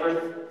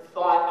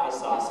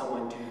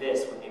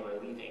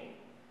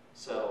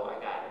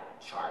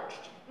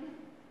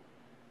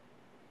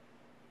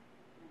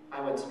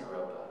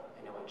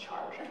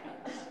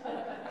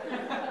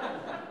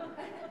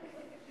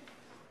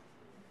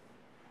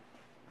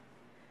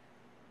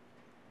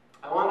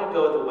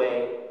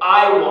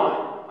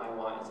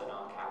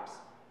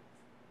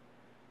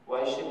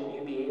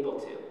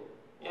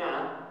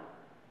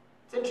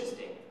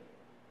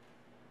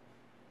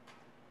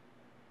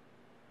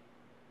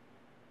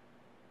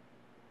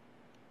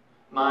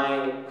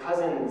 My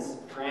cousin's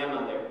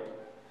grandmother,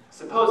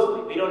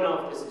 supposedly, we don't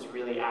know if this is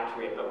really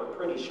accurate, but we're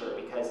pretty sure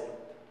because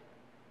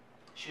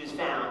she was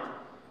found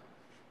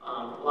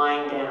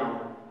lying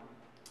down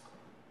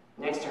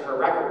next to her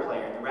record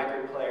player, and the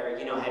record player,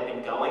 you know, had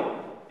been going,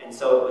 and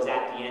so it was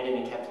at the end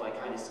and it kept like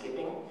kind of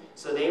skipping.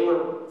 So they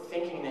were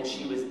thinking that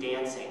she was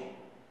dancing,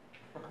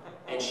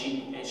 and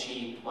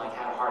she like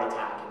had a heart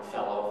attack and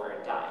fell over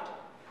and died,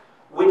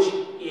 which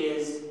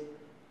is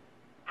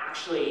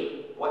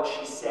actually what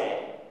she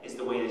said is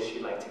the way that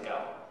she'd like to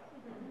go.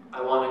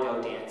 I want to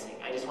go dancing.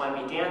 I just want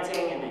to be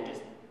dancing and then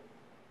just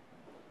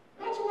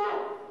imagine that.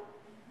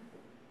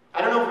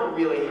 I don't know if it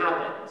really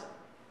happened,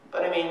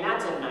 but I mean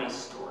that's a nice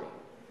story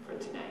for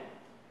tonight.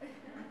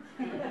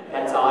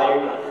 That's all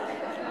you're getting.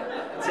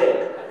 That's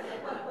it.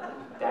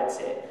 That's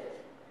it.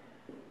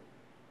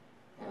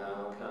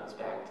 Now comes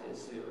back to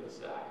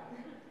suicide.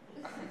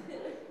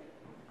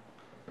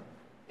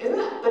 Isn't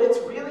that? But it's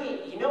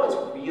really, you know what's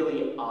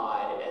really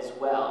odd as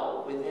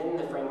well within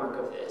the framework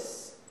of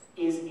this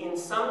is in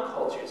some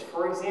cultures,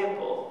 for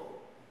example,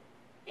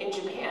 in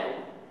Japan,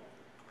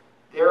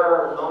 there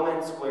are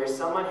moments where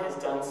someone has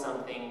done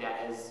something that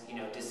has, you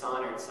know,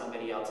 dishonored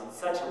somebody else in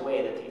such a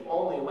way that the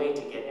only way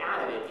to get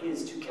out of it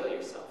is to kill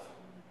yourself.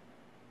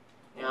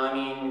 Now, I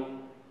mean,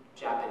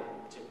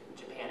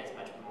 Japan is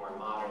much more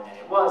modern than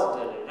it was,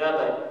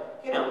 but,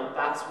 you know,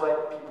 that's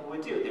what people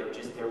would do.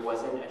 There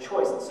wasn't a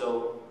choice. And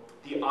so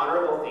the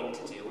honorable thing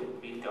to do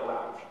would be to go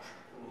out,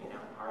 you know,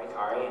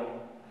 harikari,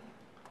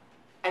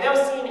 and that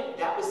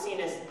was seen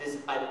as this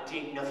a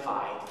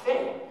dignified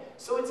thing.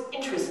 So it's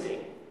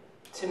interesting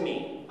to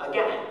me,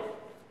 again,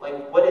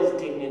 like what does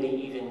dignity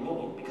even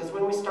mean? Because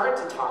when we start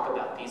to talk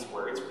about these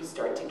words, we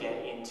start to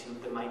get into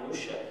the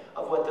minutiae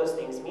of what those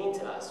things mean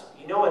to us.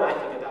 You know what I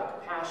think about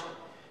compassion.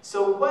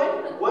 So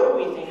what do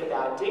we think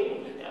about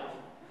dignity,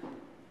 though?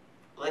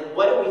 Like,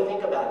 what do we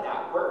think about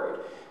that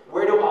word?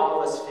 Where do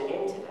all of us fit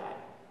into that?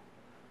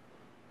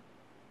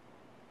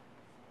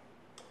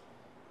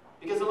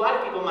 Because a lot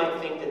of people might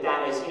think that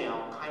that is, you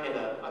know, kind of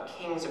a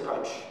king's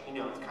approach. You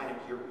know, it's kind of,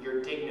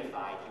 you're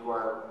dignified. You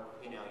are,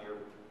 you know,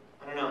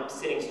 I don't know, I'm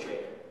sitting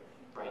straight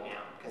right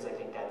now, because I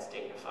think that's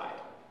dignified.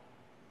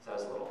 So I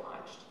was a little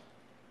hunched.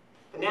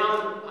 But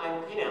now,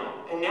 you know,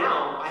 and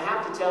now I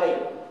have to tell you,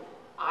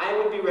 I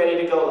would be ready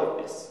to go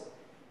like this.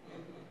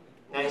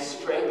 Nice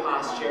straight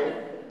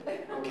posture,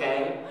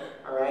 okay?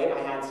 All right, I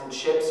had some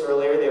chips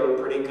earlier, they were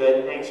pretty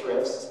good, thanks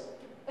Riffs.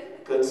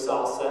 Good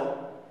salsa.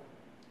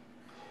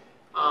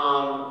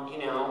 You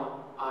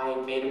know, I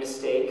made a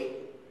mistake.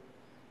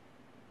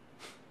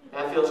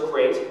 That feels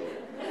great.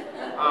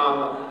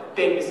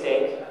 Big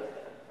mistake.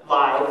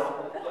 Live,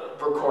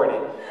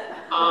 recorded.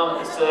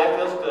 So that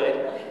feels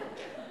good.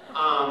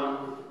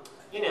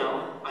 You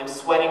know, I'm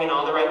sweating in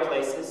all the right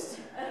places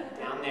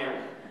down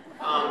there.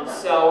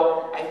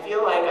 So I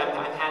feel like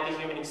I've had the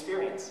human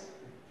experience.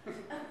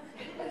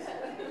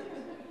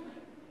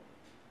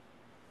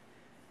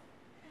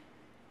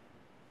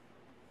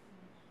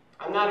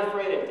 I'm not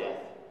afraid of death.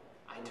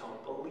 I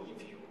don't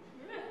believe you.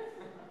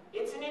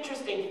 It's an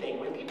interesting thing.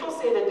 When people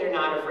say that they're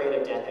not afraid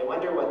of death, I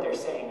wonder what they're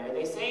saying. Are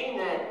they saying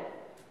that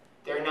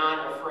they're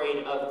not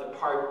afraid of the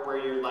part where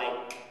you're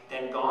like,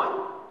 then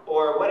gone?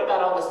 Or what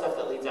about all the stuff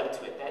that leads up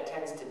to it? That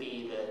tends to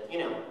be the, you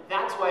know,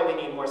 that's why we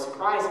need more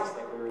surprises,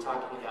 like we were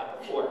talking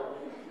about before,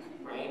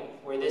 right?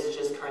 Where this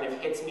just kind of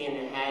hits me in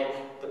the head,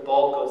 the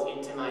bulb goes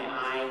into my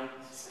eye,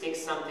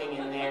 sticks something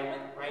in there,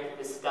 right?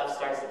 This stuff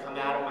starts to come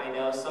out of my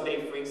nose,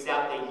 somebody freaks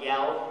out, they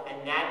yell,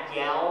 and that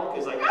yell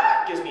goes like,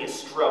 ah, gives me a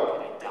stroke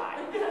and I die.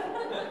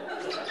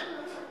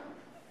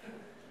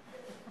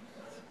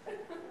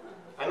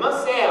 I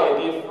must say I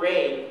would be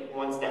afraid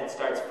once that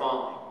starts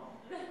falling.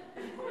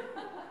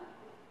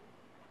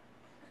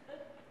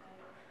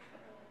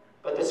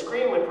 But the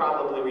scream would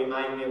probably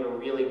remind me of a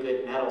really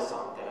good metal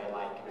song that I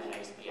like, and then I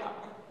just be out.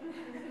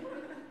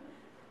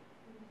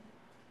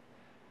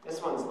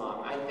 This one's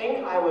long. I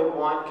think I would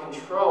want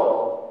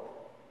control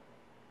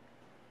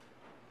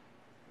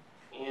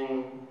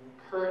in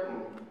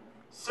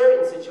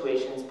certain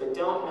situations, but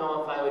don't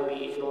know if I would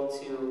be able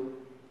to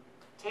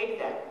take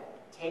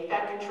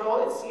that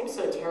control. It seems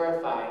so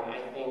terrifying, I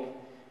think,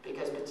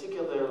 because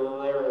particularly,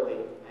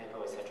 I've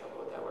always had trouble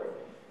with that word,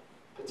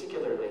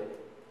 particularly,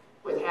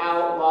 with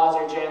how laws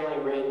are generally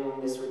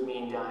written, this would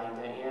mean dying.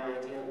 Yeah,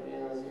 I do. And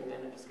then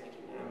I'm just going to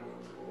keep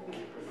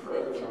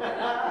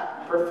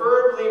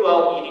preferably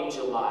while eating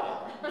gelato.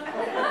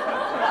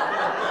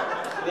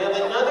 We have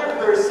another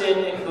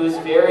person who's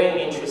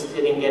very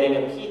interested in getting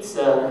a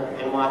pizza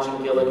and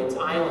watching Gilligan's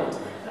Island.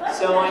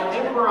 So I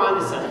think we're on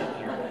to something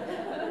here.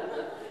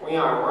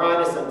 We're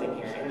on to something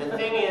here. And the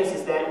thing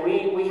is that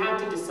we have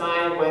to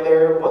decide what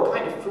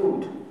kind of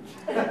food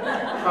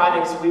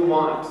products we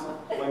want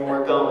when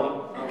we're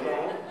going.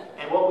 Okay?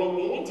 And what we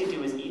need to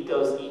do is eat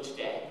those each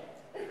day.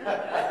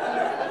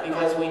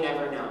 Because we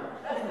never know.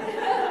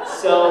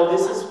 So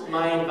this is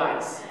my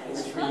advice.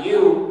 It's for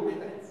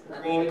you,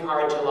 green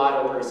card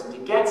gelato person, to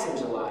get some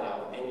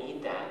gelato and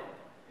eat that.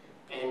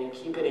 And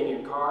keep it in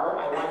your car.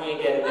 I want you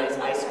to get a nice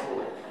ice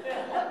cooler.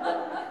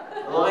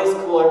 little ice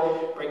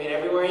cooler, bring it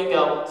everywhere you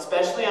go,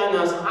 especially on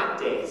those hot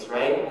days,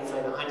 right? It's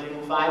like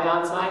 105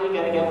 outside, you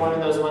gotta get one of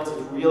those ones that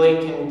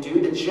really can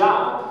do the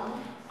job.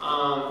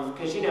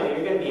 Because you know,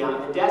 you're gonna be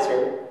out in the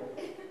desert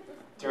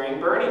during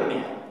Burning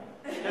Man.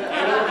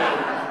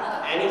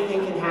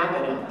 Anything can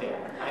happen out there.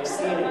 I've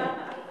seen it.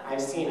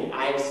 I've seen it.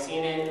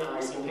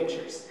 I've seen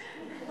pictures.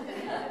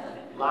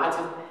 Lots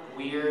of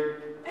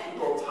weird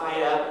people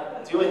tied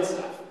up doing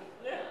stuff.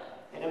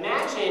 And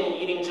imagine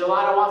eating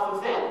gelato off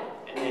of them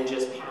and then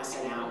just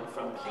passing out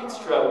from heat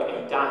stroke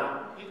and dying.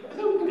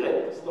 That would be good.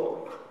 It's a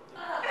little...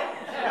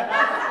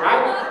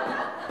 Right?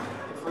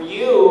 And for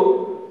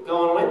you,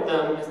 going with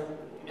them,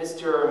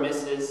 Mr. or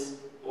Mrs.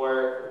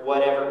 or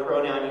whatever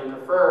pronoun you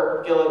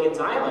prefer, Gilligan's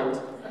Island.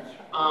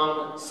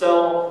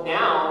 So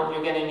now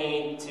you're going to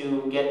need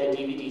to get the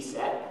DVD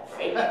set,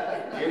 right?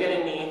 You're going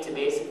to need to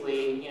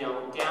basically, you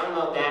know,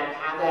 download that,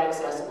 have that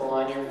accessible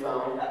on your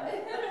phone.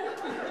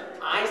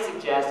 I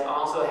suggest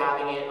also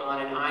having it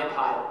on an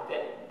iPod.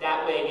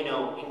 That way, you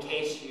know, in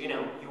case, you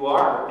know, you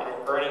are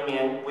at Burning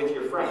Man with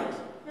your friend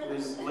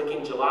who's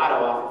licking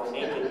gelato off of a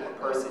naked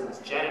person's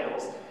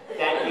genitals,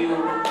 that you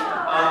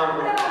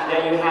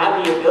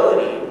have the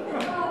ability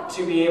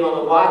to be able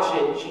to watch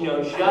it, you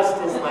know, just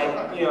as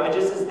like, you know,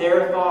 just as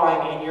they're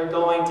falling and you're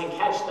going to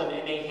catch them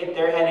and they hit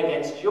their head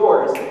against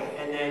yours,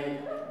 and then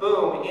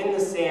boom, in the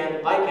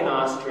sand like an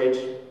ostrich.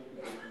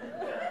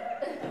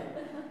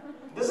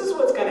 This is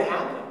what's going to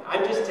happen.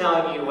 I'm just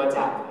telling you what's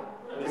happening.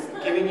 I'm just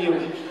giving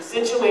you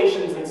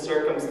situations and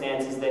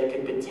circumstances that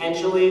could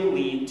potentially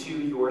lead to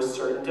your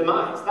certain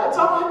demise. That's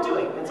all I'm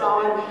doing. That's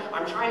all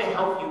I'm trying to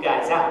help you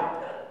guys out.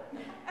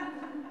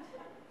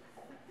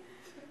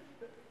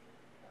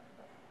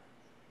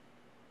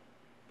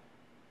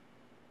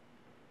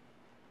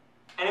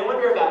 And I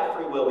wonder about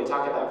free will. We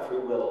talk about free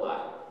will a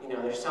lot. You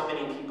know, there's so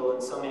many people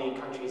in so many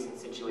countries and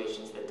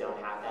situations that don't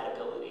have that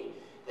ability,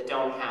 that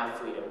don't have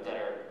freedom, that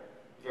are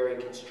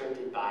very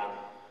constricted by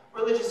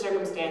religious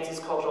circumstances,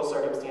 cultural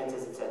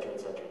circumstances, etc.,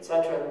 etc.,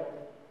 etc.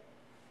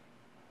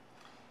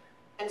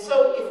 And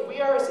so if we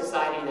are a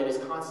society that is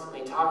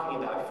constantly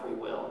talking about free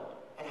will,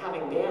 and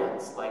having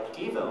bands like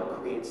Devo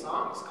create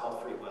songs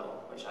called Free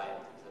Will, which is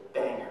a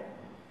banger,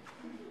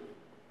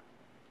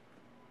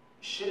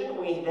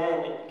 shouldn't we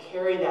then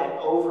carry that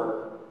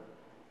over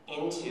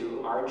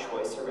into our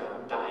choice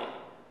around dying?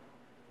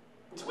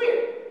 It's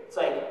weird. It's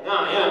like,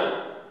 no,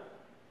 yeah,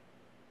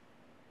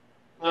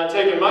 I'm not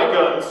taking my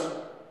guns.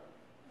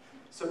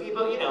 So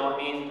people, you know, I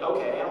mean,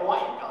 okay, I don't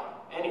want your gun.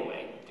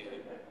 Anyway,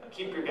 dude,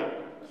 keep your gun.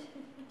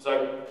 It's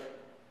like,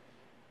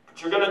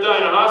 but you're gonna die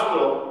in a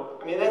hospital.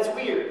 I mean, that's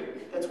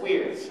weird. That's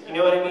weird. You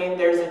know what I mean?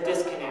 There's a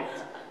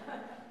disconnect.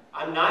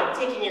 I'm not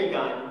taking your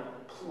gun.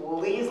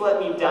 Please let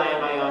me die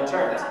on my own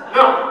terms.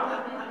 No!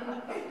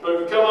 But if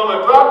you come on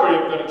my property,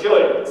 I'm gonna kill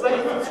you. It's like,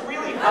 it's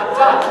really fucked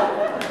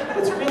up.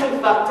 It's really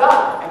fucked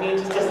up. I mean, it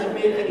just doesn't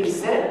make any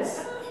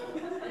sense.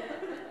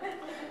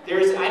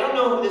 I don't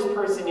know who this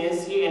person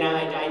is, and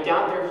I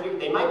doubt they're here.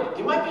 They might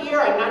be here,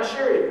 I'm not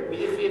sure.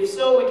 If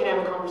so, we can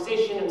have a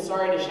conversation. I'm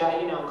sorry to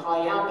shout, you know,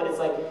 call you out, but it's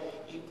like,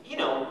 you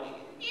know,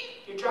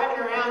 you're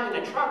driving around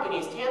in a truck in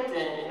Easthampton,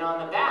 and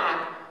on the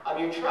back of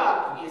your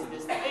truck is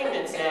this thing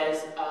that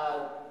says,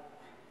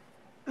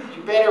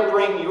 you better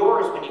bring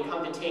yours when you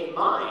come to take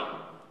mine.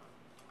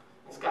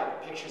 It's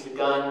got pictures of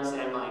guns,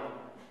 and I'm like,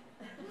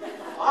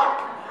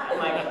 fuck. I'm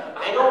like,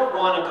 I don't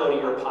want to go to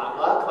your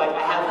potluck. Like,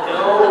 I have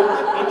no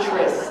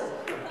interest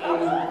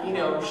in, you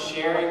know,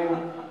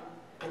 sharing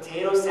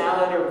potato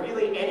salad or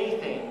really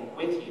anything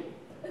with you.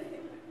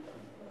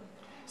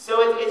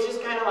 So it's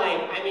just kind of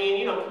like, I mean,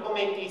 you know, people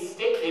make these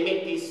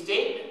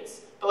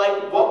statements, but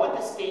like, what would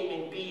the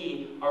statement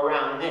be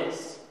around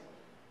this?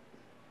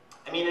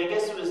 I mean, I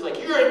guess it was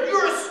like, you're a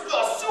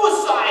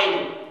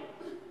suicide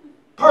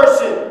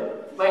person.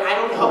 Like, I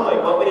don't know,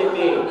 like, what would it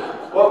be?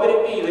 What would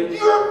it be? Like,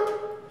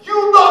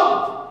 you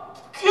love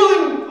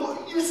killing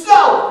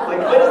yourself. Like,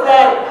 what is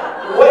that?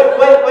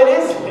 What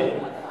is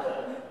it?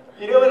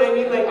 You know what I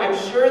mean? Like, I'm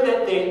sure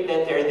that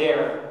they're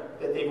there,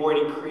 that they've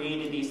already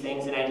created these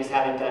things, and I just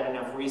haven't done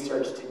enough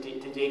research to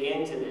dig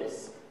into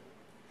this.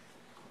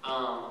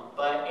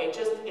 But it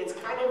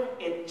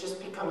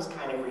just becomes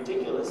kind of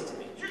ridiculous to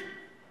me.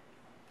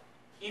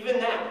 Even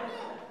that.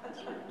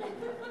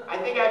 I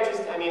think I've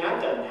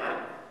done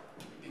that.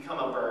 Become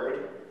a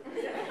bird.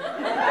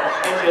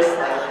 And just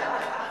like,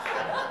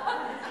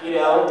 you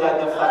know,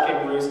 done the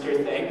fucking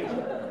rooster thing.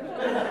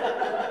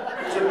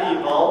 To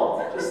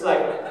people. Just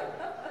like,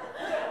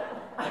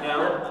 you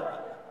know,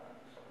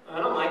 I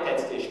don't like that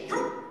station.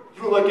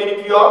 You don't like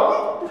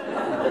NPR?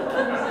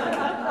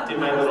 Did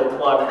my little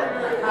plug.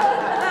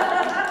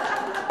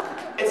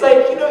 It's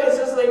like, you know, it's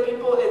just like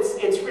people,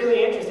 it's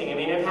really interesting. I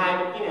mean, I've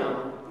had, you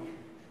know,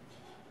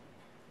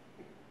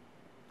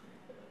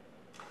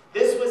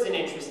 this was an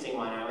interesting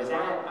one. I was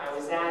at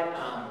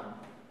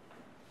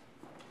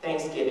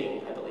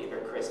Thanksgiving, I believe, or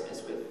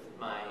Christmas with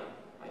my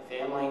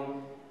family,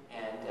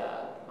 and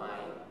my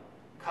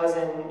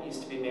cousin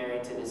used to be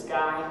married to this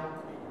guy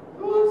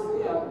who was,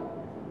 you know,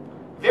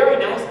 very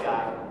nice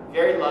guy,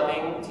 very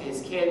loving to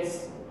his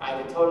kids.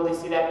 I could totally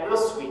see that. Real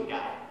sweet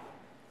guy.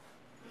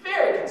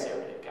 Very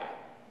conservative guy.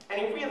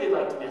 And he really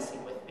liked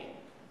messing with me.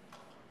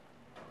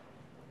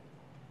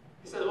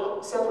 He said,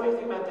 well, Seth, what do you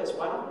think about this?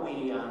 Why don't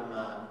we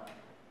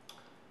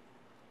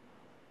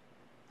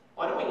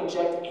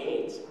inject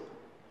AIDS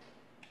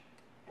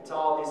into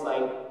all these,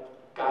 like,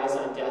 guys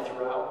on death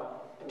row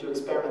and do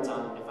experiments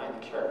on them to find the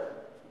cure?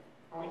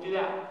 Why don't we do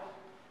that?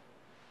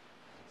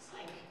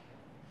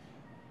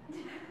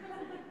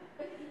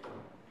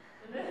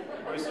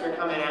 Rooster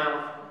coming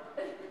out,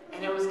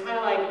 and it was kind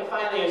of like,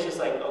 finally it was just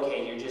like,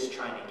 okay, you're just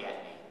trying to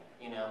get me,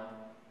 you know?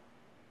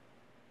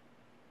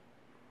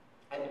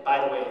 And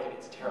by the way, I think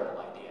it's a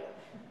terrible idea.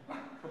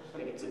 I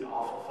think it's an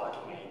awful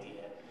fucking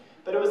idea.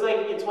 But it was like,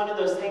 it's one of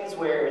those things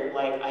where,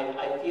 like,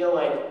 I feel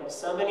like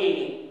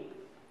somebody,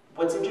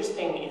 what's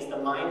interesting is the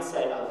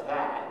mindset of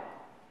that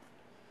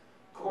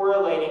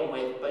correlating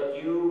with, but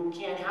you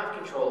can't have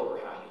control over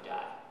how you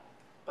die.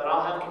 But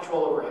I'll have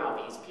control over how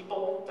these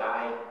people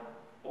die.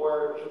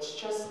 Or it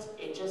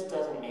just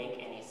doesn't make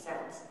any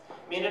sense.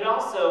 I mean, it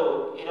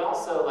also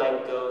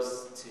like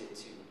goes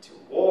to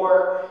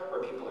war,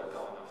 where people are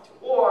going off to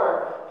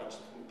war and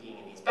just being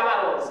in these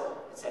battles,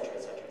 etc.,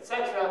 etc.,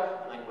 etc.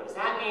 And like, what does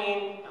that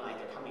mean? And like,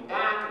 they're coming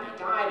back and they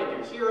died and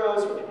they're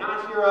heroes, or they're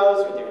not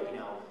heroes, or they're, you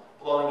know,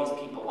 blowing these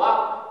people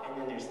up. And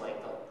then there's like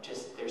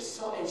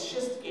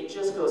it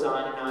just goes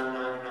on and on and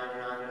on and on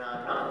and on and on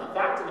and on. The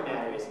fact of the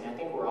matter is, and I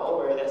think we're all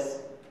aware of this,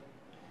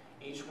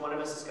 each one of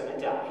us is going to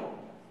die.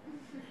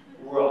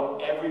 We're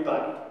all,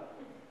 everybody,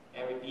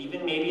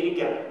 even maybe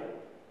together.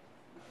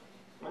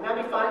 Wouldn't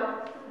that be fun?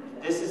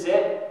 This is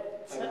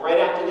it. Like right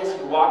after this,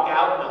 you walk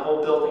out and the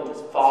whole building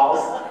just falls.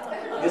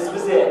 This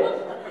was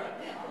it.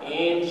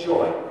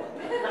 Enjoy.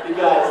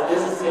 Because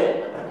this is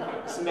it.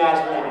 Just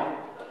imagine that.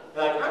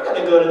 You're like, I'm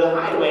going to go to the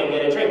highway and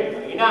get a drink.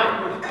 No, you're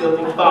not. The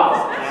building falls.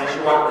 And as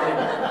you walk in,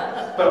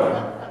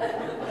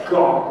 boom.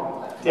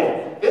 Gone.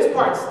 Dead. This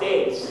part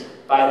stays,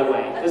 by the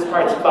way. This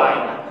part's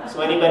fine.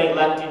 So anybody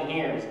left in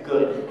here is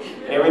good.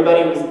 And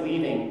everybody who's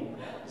leaving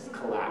just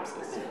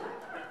collapses.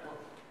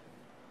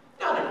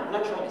 No, I'm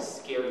not trying to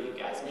scare you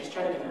guys. I'm just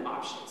trying to give you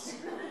options.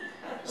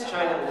 Just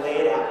trying to lay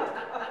it out.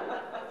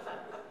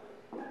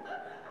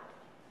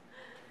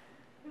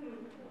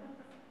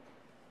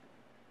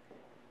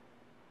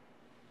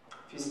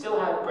 If you still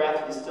have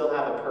breath, you still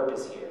have a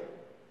purpose here.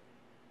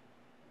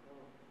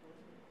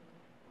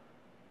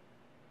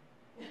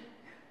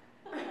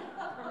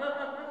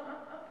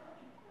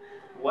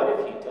 What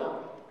if you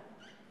don't?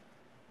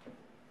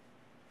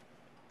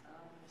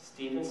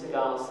 Steven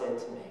Seagal said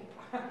to me,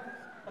 and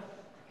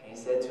he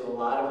said to a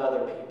lot of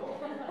other people,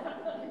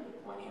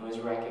 when he was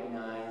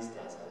recognized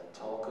as a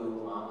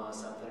Tulku Lama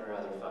something or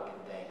other fucking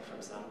thing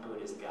from some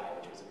Buddhist guy,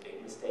 which was a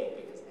big mistake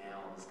because now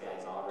this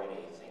guy's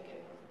already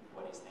thinking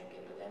what he's thinking.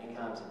 But then he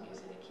comes and gives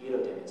an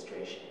Aikido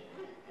demonstration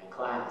in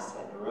class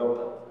at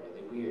Naropa.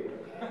 Really weird,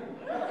 okay?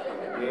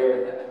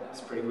 Weird.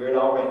 It's pretty weird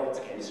already. It's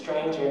getting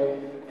stranger.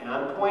 And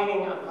I'm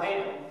pointing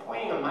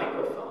a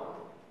microphone.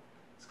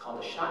 It's called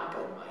a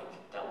shotgun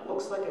mic that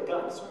looks like a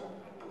gun. So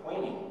I'm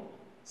pointing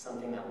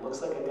something that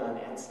looks like a gun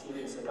at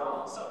Steven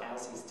Seagal. So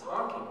as he's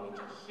talking, we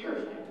can hear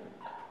him.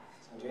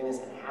 So I'm doing this,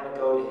 and I had to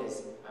go to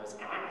his. I was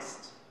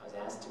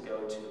asked to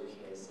go to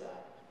his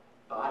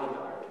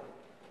bodyguard.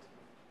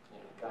 You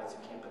know, guys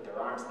who can't put their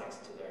arms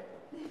next to their.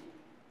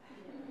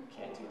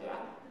 Can't do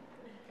that.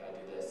 Gotta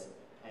do this.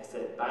 And I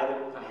said,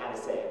 I had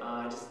to say,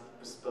 I just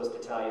was supposed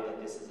to tell you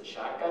that this is a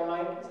shotgun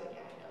mic. He's like, yeah,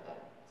 I know that.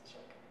 It's a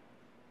shotgun.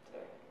 It's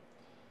there.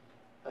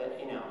 But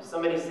you know,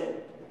 somebody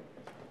said,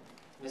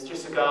 Mr.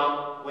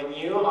 Seagal, when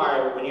you're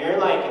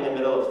like in the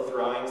middle of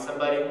throwing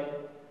somebody,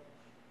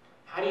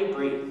 how do you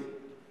breathe?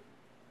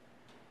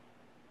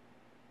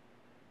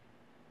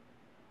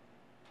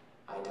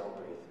 I don't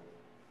breathe.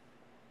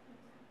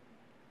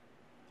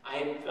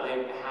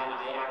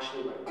 I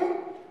actually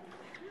went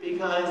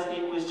because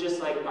it was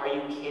just like, are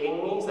you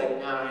kidding me? He's like,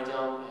 no, I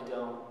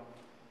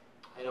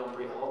don't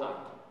breathe. Hold on.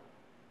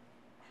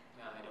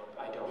 No,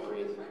 I don't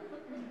breathe.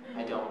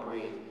 I don't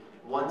breathe.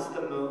 Once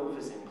the move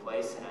is in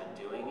place and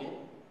I'm doing it,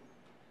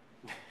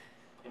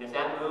 and if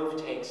that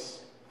move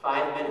takes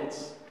 5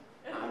 minutes,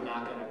 I'm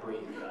not going to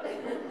breathe.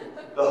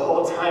 The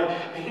whole time,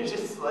 it's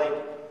just like,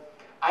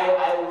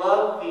 I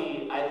love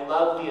the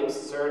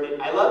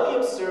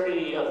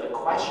absurdity of the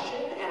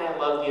question, and I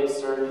love the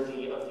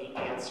absurdity of the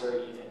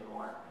answer even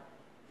more.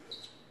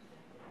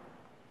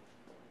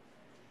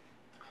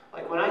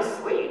 Like when I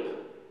sleep,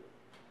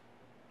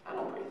 I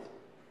don't breathe.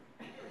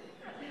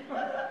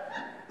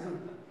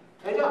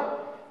 I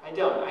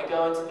don't. I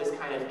go into this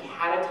kind of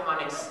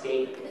catatonic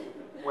state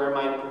where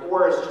my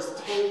pores just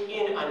take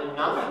in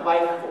enough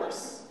life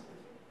force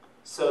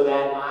so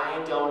that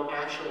I don't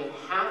actually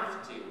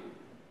have to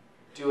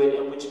do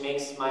it, which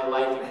makes my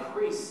life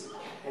increase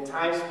in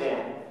time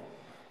span.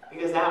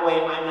 Because that way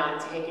I'm not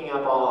taking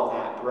up all of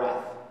that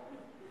breath.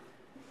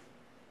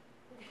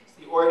 So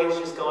the organs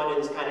just go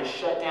into this kind of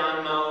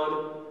shutdown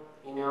mode,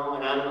 you know,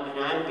 and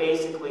I'm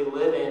basically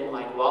living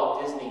like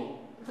Walt Disney,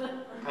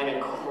 kind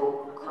of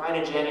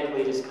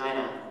cryogenically just kind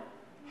of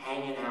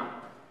hanging out.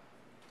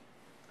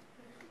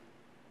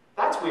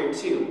 That's weird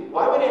too.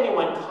 Why would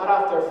anyone cut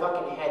off their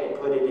fucking head and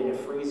put it in a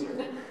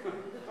freezer?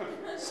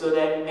 So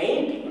that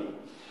maybe,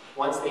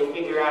 once they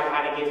figure out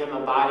how to give him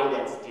a body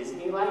that's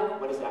Disney-like,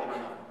 what is that? I don't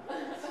know.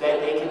 That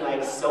they can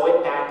like sew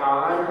it back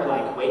on or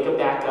like wake him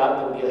back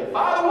up and be like,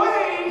 by the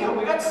way,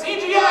 we got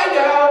CGI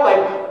now.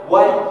 Like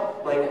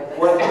what? Like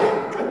what?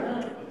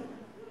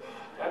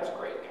 That's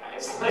great,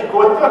 guys. Like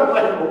what?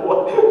 Like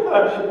what?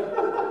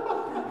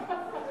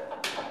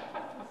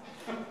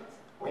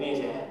 We need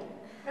to end.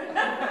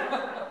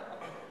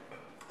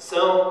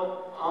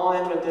 So I'll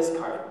end with this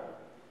card.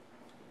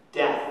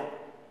 Death.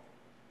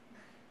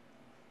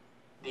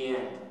 The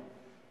end.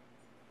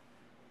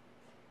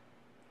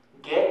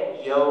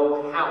 Get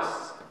yo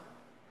house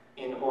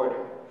in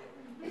order.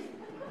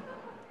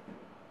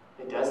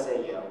 It does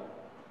say yo.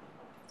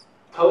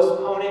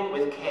 Postpone it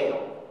with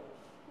kale.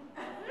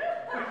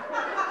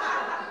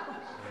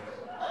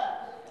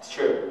 It's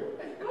true.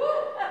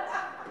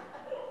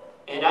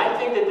 And I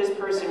think that this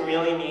person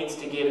really needs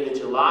to give the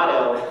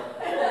gelato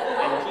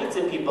and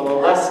pizza people a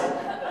lesson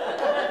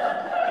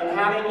in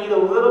how to eat a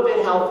little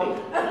bit healthy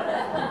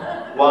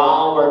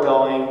while we're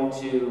going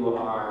to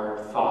our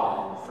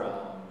fall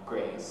from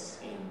grace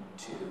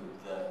into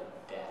the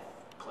death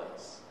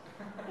place.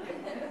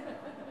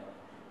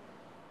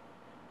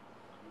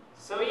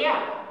 So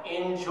yeah,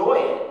 enjoy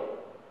it,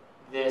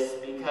 this,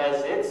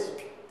 because it's,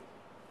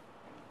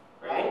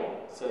 right?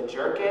 So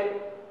jerk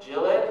it,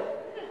 Jill it,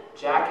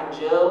 Jack and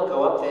Jill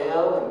go up the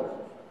hill and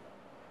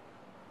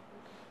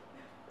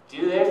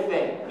do their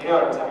thing. You know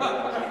what I'm talking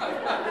about.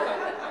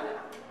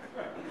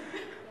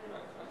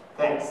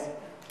 Thanks.